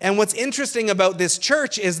far. And what's interesting about this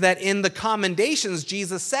church is that in the commendations,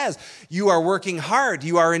 Jesus says, you are working hard.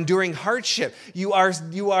 You are enduring hardship. You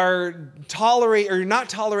are not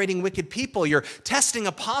tolerating wicked people. You're testing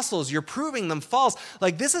apostles. You're proving them false.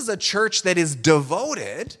 This is a church that is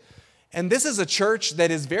devoted. And this is a church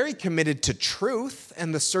that is very committed to truth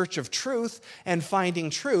and the search of truth and finding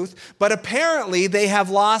truth, but apparently they have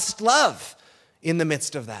lost love in the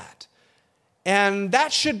midst of that. And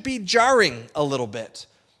that should be jarring a little bit,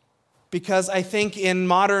 because I think in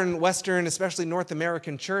modern Western, especially North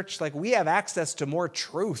American church, we have access to more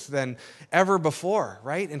truth than ever before,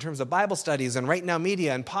 right? In terms of Bible studies and Right Now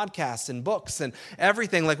Media and podcasts and books and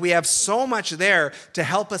everything. We have so much there to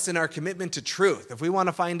help us in our commitment to truth. If we want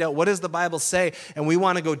to find out what does the Bible say and we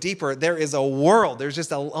want to go deeper, there is a world. There's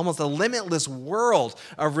just almost a limitless world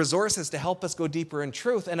of resources to help us go deeper in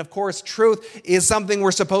truth. And of course, truth is something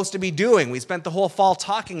we're supposed to be doing. We spent the whole fall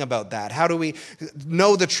talking about that. How do we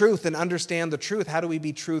know the truth and understand the truth? How do we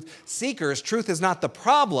be truth seekers? Truth is not the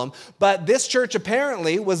problem, but this church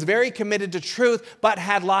apparently was very committed to truth, but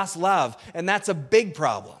had lost love. And that's a big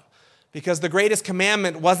problem, because the greatest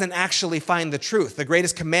commandment wasn't actually find the truth. The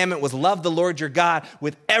greatest commandment was love the Lord your God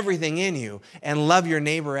with everything in you and love your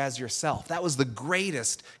neighbor as yourself. That was the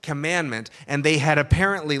greatest commandment, and they had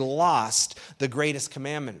apparently lost the greatest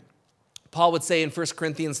commandment. Paul would say in 1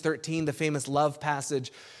 Corinthians 13, the famous love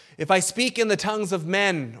passage, if I speak in the tongues of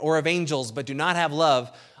men or of angels, but do not have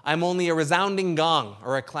love, I'm only a resounding gong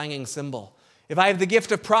or a clanging cymbal. If I have the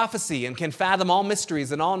gift of prophecy and can fathom all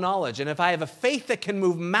mysteries and all knowledge, and if I have a faith that can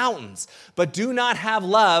move mountains, but do not have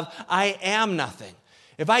love, I am nothing.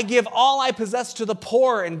 If I give all I possess to the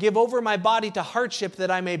poor and give over my body to hardship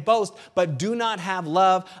that I may boast, but do not have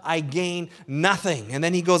love, I gain nothing. And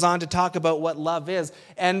then he goes on to talk about what love is.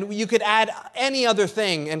 And you could add any other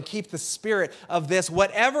thing and keep the spirit of this.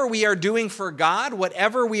 Whatever we are doing for God,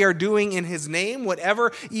 whatever we are doing in his name,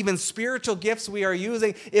 whatever even spiritual gifts we are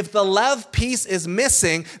using, if the love piece is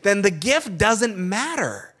missing, then the gift doesn't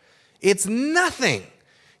matter. It's nothing.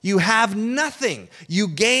 You have nothing. You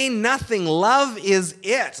gain nothing. Love is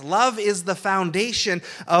it. Love is the foundation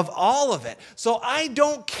of all of it. So I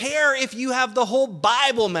don't care if you have the whole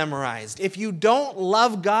Bible memorized. If you don't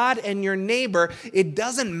love God and your neighbor, it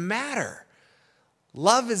doesn't matter.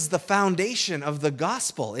 Love is the foundation of the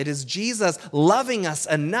gospel. It is Jesus loving us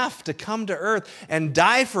enough to come to earth and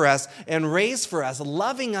die for us and raise for us,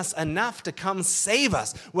 loving us enough to come save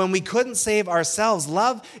us when we couldn't save ourselves.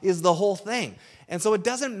 Love is the whole thing. And so it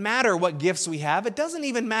doesn't matter what gifts we have. It doesn't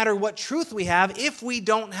even matter what truth we have if we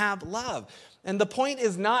don't have love. And the point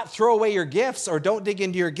is not throw away your gifts or don't dig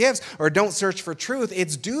into your gifts or don't search for truth.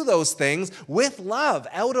 It's do those things with love,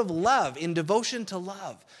 out of love, in devotion to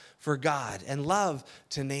love for God and love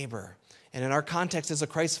to neighbor. And in our context as a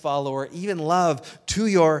Christ follower, even love to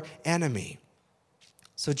your enemy.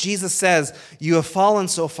 So Jesus says, you have fallen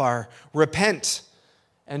so far, repent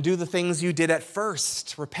and do the things you did at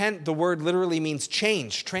first. Repent, the word literally means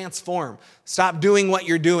change, transform. Stop doing what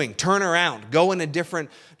you're doing. Turn around. Go in a different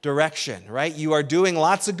direction, right? You are doing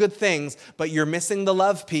lots of good things, but you're missing the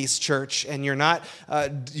love piece, church, and you're not,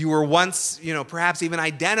 you were once, perhaps even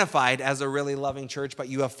identified as a really loving church, but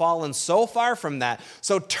you have fallen so far from that.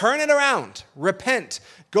 So turn it around. Repent.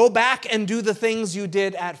 Go back and do the things you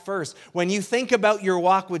did at first. When you think about your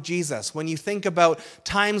walk with Jesus, when you think about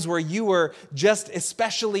times where you were just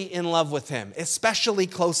especially in love with him, especially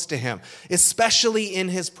close to him, especially in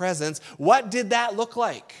his presence, what did that look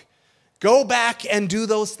like? Go back and do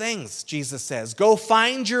those things, Jesus says. Go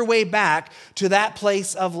find your way back to that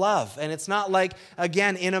place of love. And it's not like,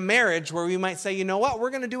 again, in a marriage where we might say, you know what,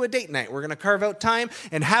 we're going to do a date night. We're going to carve out time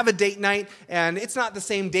and have a date night. And it's not the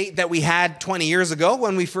same date that we had 20 years ago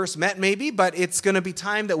when we first met, maybe, but it's going to be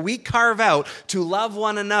time that we carve out to love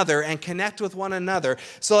one another and connect with one another.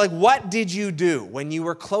 So, what did you do when you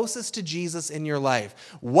were closest to Jesus in your life?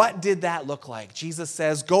 What did that look like? Jesus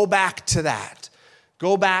says, go back to that.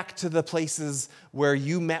 Go back to the places where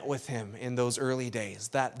you met with him in those early days,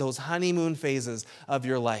 those honeymoon phases of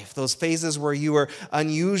your life, those phases where you were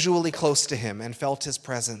unusually close to him and felt his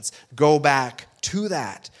presence. Go back to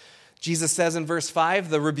that. Jesus says in verse 5,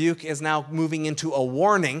 the rebuke is now moving into a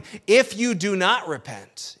warning. If you do not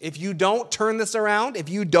repent, if you don't turn this around, if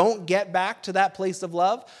you don't get back to that place of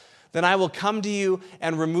love, then I will come to you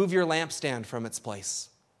and remove your lampstand from its place.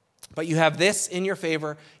 But you have this in your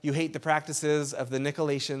favor. You hate the practices of the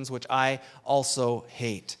Nicolaitans, which I also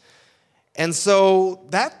hate. And so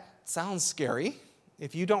that sounds scary.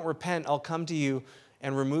 If you don't repent, I'll come to you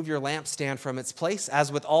and remove your lampstand from its place.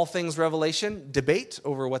 As with all things Revelation, debate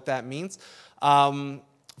over what that means.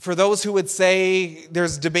 For those who would say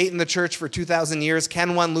there's debate in the church for 2,000 years,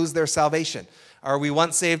 can one lose their salvation? Are we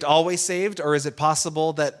once saved, always saved? Or is it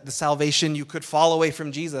possible that the salvation, you could fall away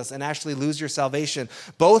from Jesus and actually lose your salvation?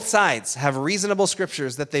 Both sides have reasonable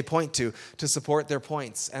scriptures that they point to support their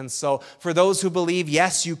points. And so for those who believe,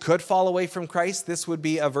 yes, you could fall away from Christ, this would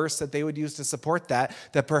be a verse that they would use to support that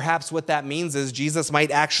perhaps what that means is Jesus might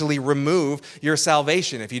actually remove your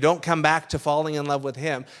salvation. If you don't come back to falling in love with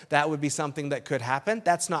him, that would be something that could happen.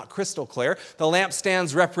 That's not crystal clear. The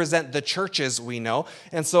lampstands represent the churches we know.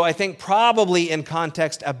 And so I think probably in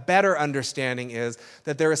context, a better understanding is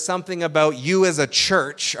that there is something about you as a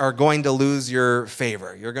church are going to lose your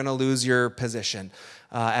favor. You're going to lose your position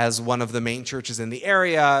as one of the main churches in the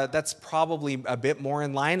area. That's probably a bit more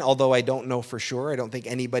in line, although I don't know for sure. I don't think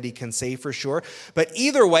anybody can say for sure. But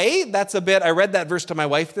either way, that's a bit, I read that verse to my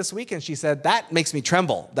wife this week, and she said, that makes me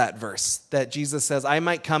tremble, that verse, that Jesus says, I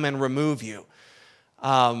might come and remove you.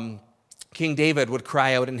 King David would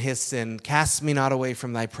cry out in his sin, cast me not away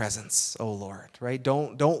from thy presence, O Lord, right?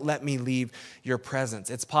 Don't let me leave your presence.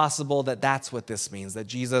 It's possible that that's what this means, that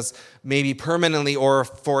Jesus maybe permanently or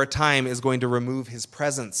for a time is going to remove his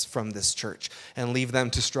presence from this church and leave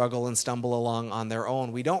them to struggle and stumble along on their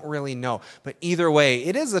own. We don't really know. But either way,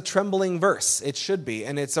 it is a trembling verse. It should be.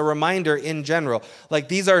 And it's a reminder in general.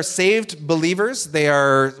 These are saved believers. They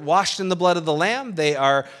are washed in the blood of the Lamb. They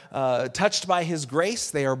are touched by his grace.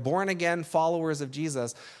 They are born again followers of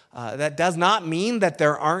Jesus. That does not mean that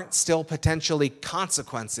there aren't still potentially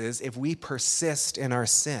consequences if we persist in our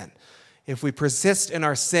sin. If we persist in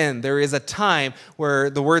our sin, there is a time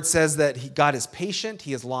where the word says that God is patient,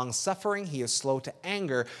 he is long-suffering, he is slow to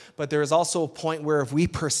anger, but there is also a point where if we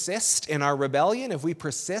persist in our rebellion, if we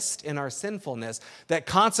persist in our sinfulness, that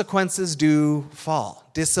consequences do fall.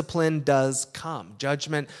 Discipline does come.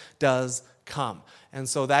 Judgment does come. And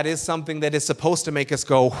so that is something that is supposed to make us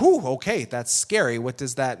go, whew, okay, that's scary. What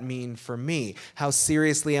does that mean for me? How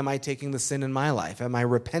seriously am I taking the sin in my life? Am I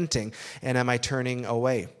repenting and am I turning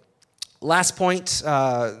away? Last point,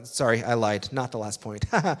 sorry, I lied, not the last point.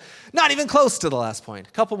 Not even close to the last point.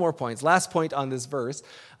 A couple more points. Last point on this verse.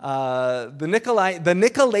 The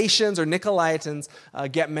Nicolaitans or Nicolaitans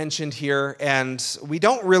get mentioned here, and we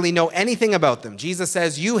don't really know anything about them. Jesus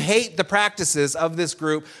says, you hate the practices of this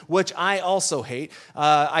group, which I also hate.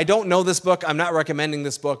 I don't know this book. I'm not recommending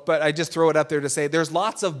this book, but I just throw it up there to say there's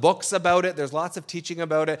lots of books about it. There's lots of teaching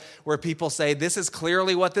about it where people say this is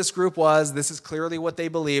clearly what this group was. This is clearly what they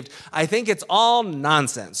believed. I think it's all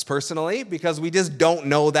nonsense, personally, because we just don't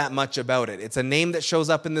know that much about it. It's a name that shows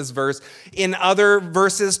up in this verse. In other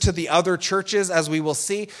verses to the other churches, as we will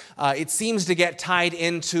see, it seems to get tied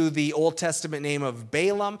into the Old Testament name of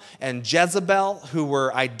Balaam and Jezebel, who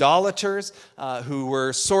were idolaters, who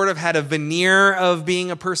were sort of had a veneer of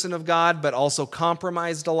being a person of God, but also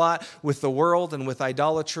compromised a lot with the world and with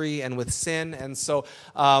idolatry and with sin. And so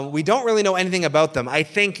we don't really know anything about them. I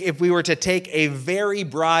think if we were to take a very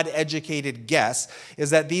broad, educated guess,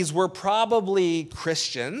 is that these were probably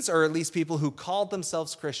Christians, or at least people who called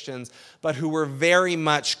themselves Christians, but who were very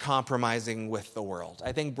much compromising with the world.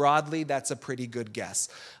 I think broadly that's a pretty good guess.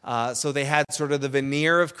 So they had sort of the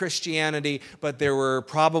veneer of Christianity, but they were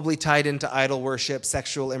probably tied into idol worship,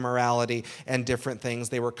 sexual immorality, and different things.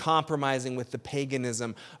 They were compromising with the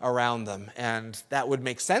paganism around them. And that would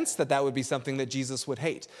make sense that that would be something that Jesus would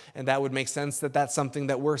hate. And that would make sense that that's something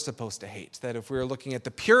that we're supposed to hate. That if we were looking at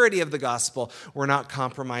the purity of the gospel, we're not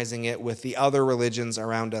compromising it with the other religions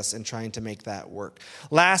around us and trying to make that work.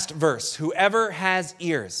 Last verse, whoever has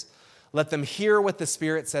ears, let them hear what the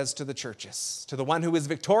Spirit says to the churches. To the one who is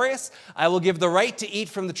victorious, I will give the right to eat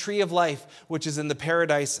from the tree of life, which is in the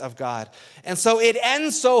paradise of God. And so it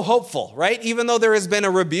ends so hopeful, right? Even though there has been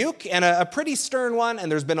a rebuke and a pretty stern one,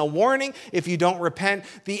 and there's been a warning if you don't repent,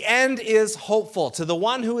 the end is hopeful. To the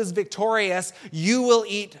one who is victorious, you will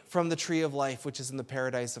eat from the tree of life, which is in the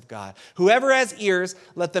paradise of God. Whoever has ears,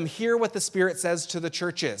 let them hear what the Spirit says to the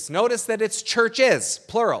churches. Notice that it's churches,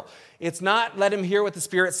 plural. It's not let him hear what the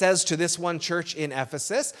Spirit says to this one church in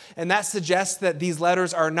Ephesus. And that suggests that these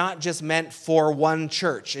letters are not just meant for one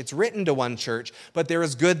church. It's written to one church, but there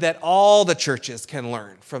is good that all the churches can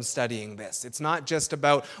learn from studying this. It's not just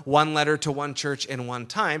about one letter to one church in one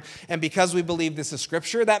time. And because we believe this is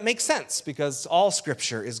Scripture, that makes sense, because all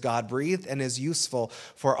Scripture is God-breathed and is useful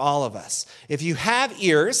for all of us. If you have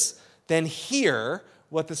ears, then hear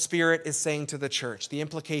what the Spirit is saying to the church. The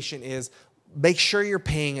implication is, make sure you're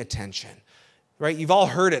paying attention, right? You've all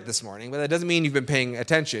heard it this morning, but that doesn't mean you've been paying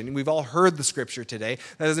attention. We've all heard the Scripture today.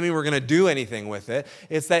 That doesn't mean we're going to do anything with it.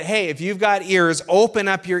 It's that, hey, if you've got ears, open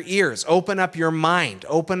up your ears, open up your mind,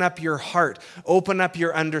 open up your heart, open up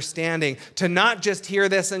your understanding to not just hear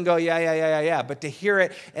this and go, yeah, but to hear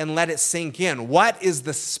it and let it sink in. What is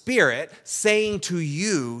the Spirit saying to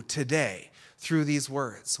you today through these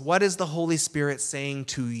words? What is the Holy Spirit saying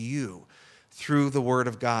to you through the Word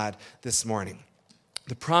of God this morning?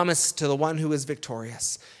 The promise to the one who is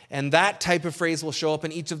victorious. And that type of phrase will show up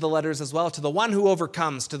in each of the letters as well. To the one who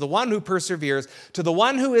overcomes, to the one who perseveres, to the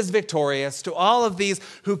one who is victorious, to all of these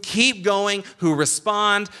who keep going, who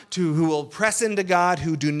respond, to who will press into God,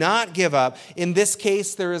 who do not give up. In this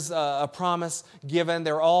case, there is a promise given.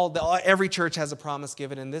 Every church has a promise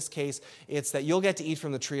given. In this case, it's that you'll get to eat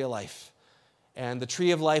from the tree of life. And the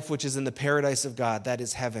tree of life, which is in the paradise of God, that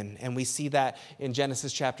is heaven. And we see that in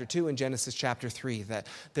Genesis chapter 2 and Genesis chapter 3, that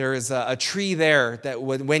there is a tree there that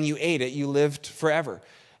when you ate it, you lived forever.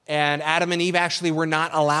 And Adam and Eve actually were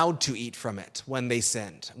not allowed to eat from it when they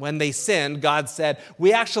sinned. When they sinned, God said,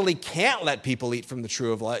 we actually can't let people eat from the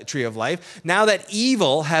tree of life. Now that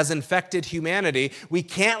evil has infected humanity, we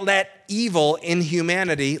can't let evil in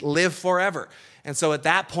humanity live forever. And so at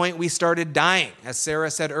that point, we started dying. As Sarah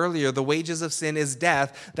said earlier, the wages of sin is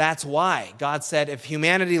death. That's why God said if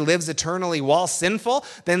humanity lives eternally while sinful,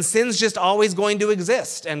 then sin's just always going to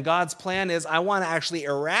exist. And God's plan is, I want to actually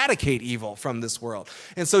eradicate evil from this world.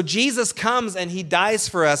 And so Jesus comes and he dies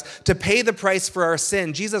for us to pay the price for our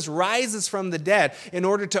sin. Jesus rises from the dead in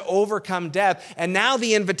order to overcome death. And now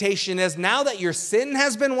the invitation is, now that your sin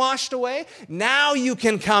has been washed away, now you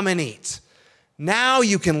can come and eat. Now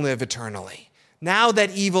you can live eternally. Now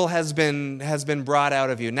that evil has been brought out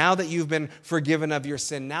of you, now that you've been forgiven of your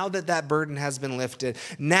sin, now that that burden has been lifted,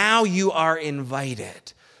 now you are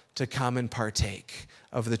invited to come and partake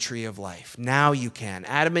of the tree of life. Now you can.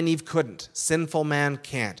 Adam and Eve couldn't. Sinful man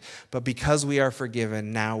can't. But because we are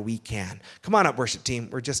forgiven, now we can. Come on up, worship team.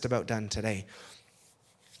 We're just about done today.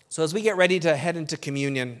 So as we get ready to head into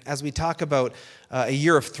communion, as we talk about a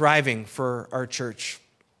year of thriving for our church,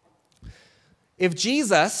 if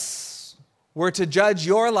Jesus were to judge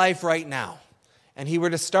your life right now, and he were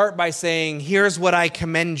to start by saying, here's what I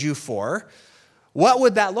commend you for, what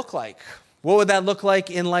would that look like? What would that look like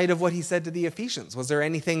in light of what he said to the Ephesians? Was there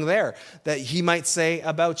anything there that he might say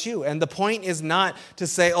about you? And the point is not to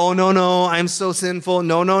say, oh, no, I'm so sinful.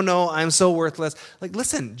 No, I'm so worthless. Like,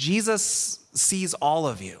 listen, Jesus sees all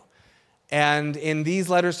of you. And in these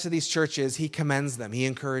letters to these churches, he commends them. He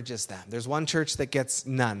encourages them. There's one church that gets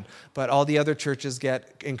none, but all the other churches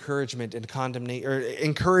get encouragement and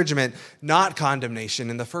encouragement, not condemnation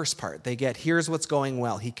in the first part. They get, here's what's going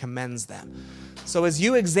well. He commends them. So as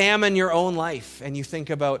you examine your own life and you think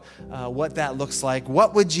about what that looks like,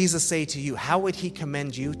 what would Jesus say to you? How would he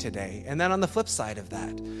commend you today? And then on the flip side of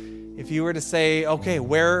that, if you were to say, okay,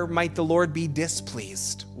 where might the Lord be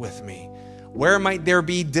displeased with me? Where might there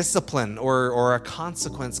be discipline or a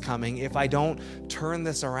consequence coming if I don't turn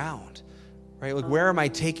this around? Right? Like, where am I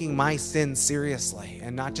taking my sin seriously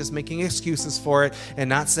and not just making excuses for it and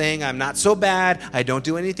not saying I'm not so bad, I don't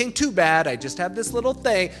do anything too bad, I just have this little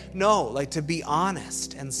thing. No, like to be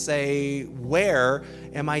honest and say, where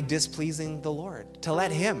am I displeasing the Lord? To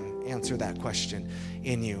let him answer that question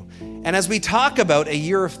in you. And as we talk about a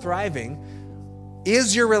year of thriving,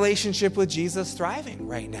 is your relationship with Jesus thriving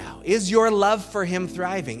right now? Is your love for him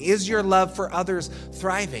thriving? Is your love for others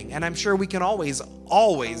thriving? And I'm sure we can always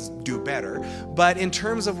do better. But in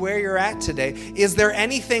terms of where you're at today, is there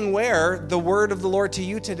anything where the word of the Lord to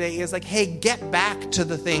you today is like, hey, get back to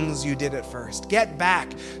the things you did at first. Get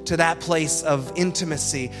back to that place of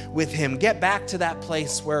intimacy with him. Get back to that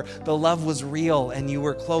place where the love was real and you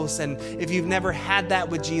were close. And if you've never had that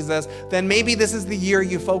with Jesus, then maybe this is the year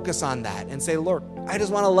you focus on that and say, Lord, I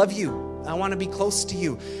just want to love you. I want to be close to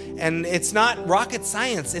you. And it's not rocket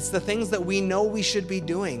science. It's the things that we know we should be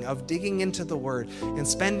doing, of digging into the word and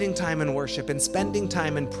spending time in worship and spending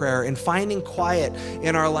time in prayer and finding quiet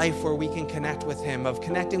in our life where we can connect with him, of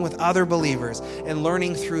connecting with other believers and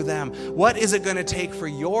learning through them. What is it going to take for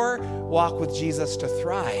your walk with Jesus to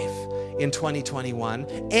thrive in 2021,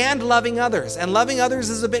 and loving others? And loving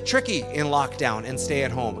others is a bit tricky in lockdown and stay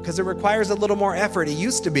at home because it requires a little more effort. It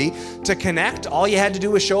used to be to connect. All you had to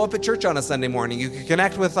do was show up at church on a Sunday morning. You could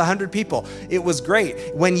connect with 100 people. It was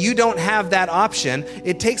great. When you don't have that option,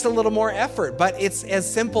 it takes a little more effort, but it's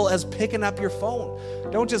as simple as picking up your phone.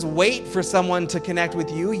 Don't just wait for someone to connect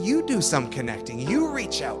with you. You do some connecting. You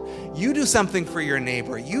reach out. You do something for your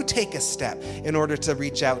neighbor. You take a step in order to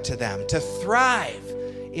reach out to them, to thrive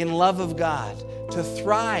in love of God, to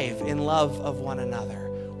thrive in love of one another.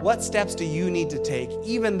 What steps do you need to take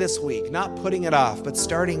even this week? Not putting it off, but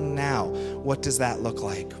starting now. What does that look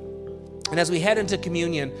like? And as we head into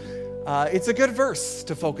communion, it's a good verse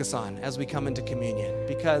to focus on as we come into communion,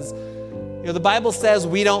 because the Bible says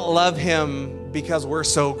we don't love him because we're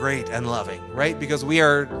so great and loving, right? Because we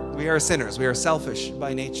are sinners. We are selfish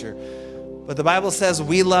by nature. But the Bible says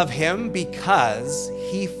we love him because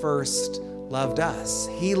he first loved us.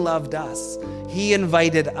 He loved us. He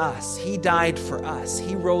invited us. He died for us.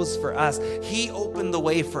 He rose for us. He opened the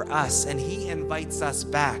way for us, and he invites us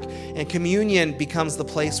back. And communion becomes the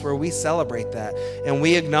place where we celebrate that. And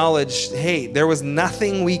we acknowledge, hey, there was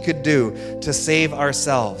nothing we could do to save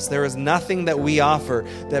ourselves. There is nothing that we offer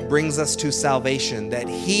that brings us to salvation, that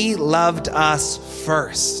he loved us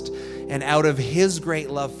first. And out of his great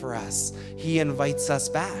love for us, he invites us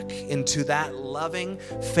back into that loving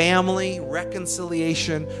family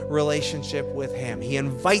reconciliation relationship with him. He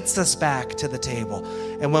invites us back to the table.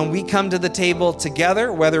 And when we come to the table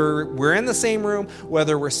together, whether we're in the same room,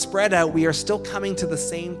 whether we're spread out, we are still coming to the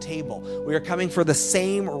same table. We are coming for the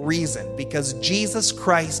same reason, because Jesus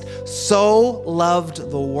Christ so loved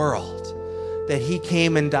the world that he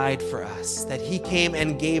came and died for us, that he came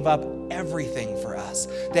and gave up everything for us,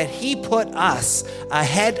 that he put us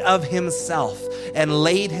ahead of himself and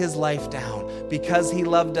laid his life down because he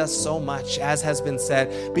loved us so much, as has been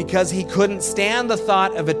said, because he couldn't stand the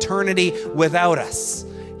thought of eternity without us.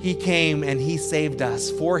 He came and he saved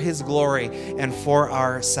us for his glory and for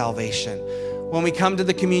our salvation. When we come to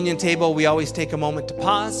the communion table, we always take a moment to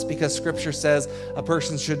pause, because scripture says a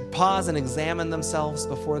person should pause and examine themselves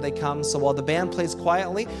before they come. So while the band plays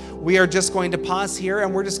quietly, we are just going to pause here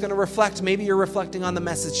and we're just going to reflect. Maybe you're reflecting on the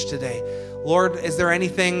message today. Lord, is there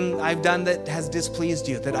anything I've done that has displeased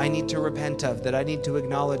you, that I need to repent of, that I need to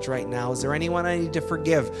acknowledge right now? Is there anyone I need to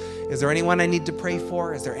forgive? Is there anyone I need to pray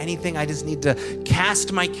for? Is there anything I just need to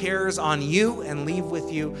cast my cares on you and leave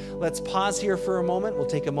with you? Let's pause here for a moment. We'll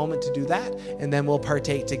take a moment to do that, and then we'll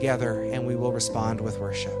partake together and we will respond with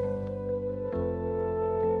worship.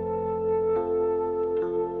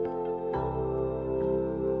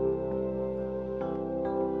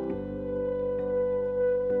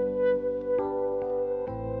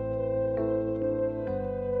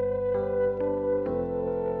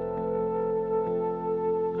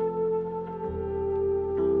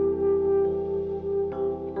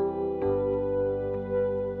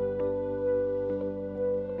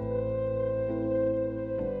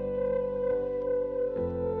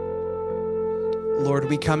 Lord,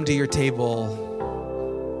 we come to your table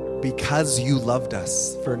because you loved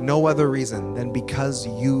us, for no other reason than because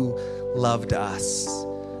you loved us.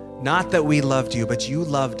 Not that we loved you, but you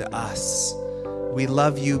loved us. We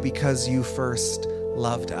love you because you first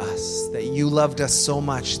loved us, that you loved us so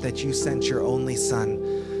much that you sent your only Son,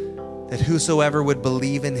 that whosoever would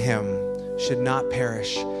believe in him should not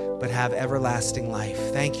perish, but have everlasting life.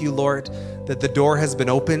 Thank you, Lord, that the door has been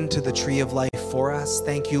opened to the tree of life for us.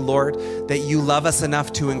 Thank you, Lord, that you love us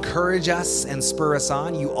enough to encourage us and spur us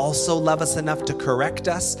on. You also love us enough to correct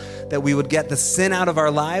us, that we would get the sin out of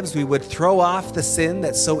our lives. We would throw off the sin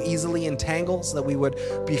that so easily entangles, that we would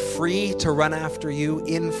be free to run after you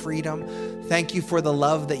in freedom. Thank you for the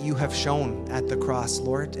love that you have shown at the cross,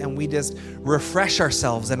 Lord. And we just refresh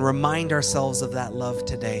ourselves and remind ourselves of that love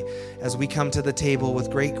today as we come to the table with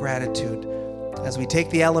great gratitude, as we take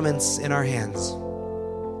the elements in our hands.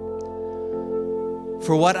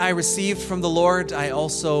 For what I received from the Lord, I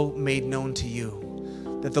also made known to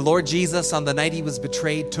you, that the Lord Jesus, on the night he was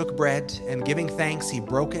betrayed, took bread, and giving thanks, he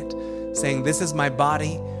broke it, saying, "This is my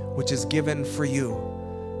body, which is given for you.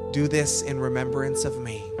 Do this in remembrance of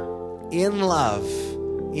me." In love,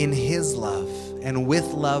 in his love, and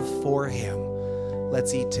with love for him,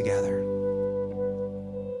 let's eat together.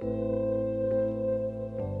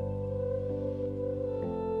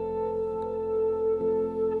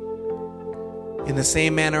 In the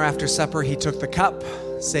same manner, after supper, he took the cup,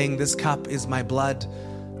 saying, "This cup is my blood,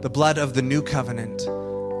 the blood of the new covenant.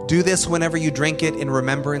 Do this whenever you drink it in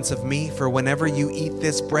remembrance of me, for whenever you eat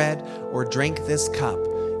this bread or drink this cup,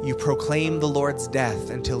 you proclaim the Lord's death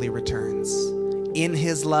until he returns." In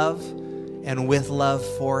his love and with love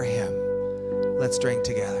for him, let's drink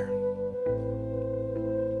together.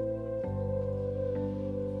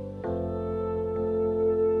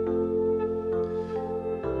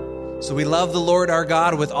 So we love the Lord our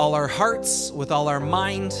God with all our hearts, with all our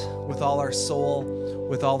mind, with all our soul,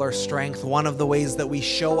 with all our strength. One of the ways that we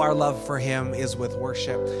show our love for him is with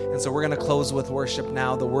worship. And so we're going to close with worship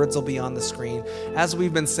now. The words will be on the screen. As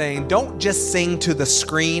we've been saying, don't just sing to the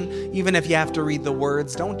screen. Even if you have to read the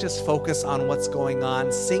words, don't just focus on what's going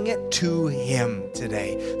on. Sing it to him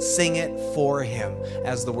today. Sing it for him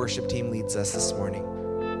as the worship team leads us this morning.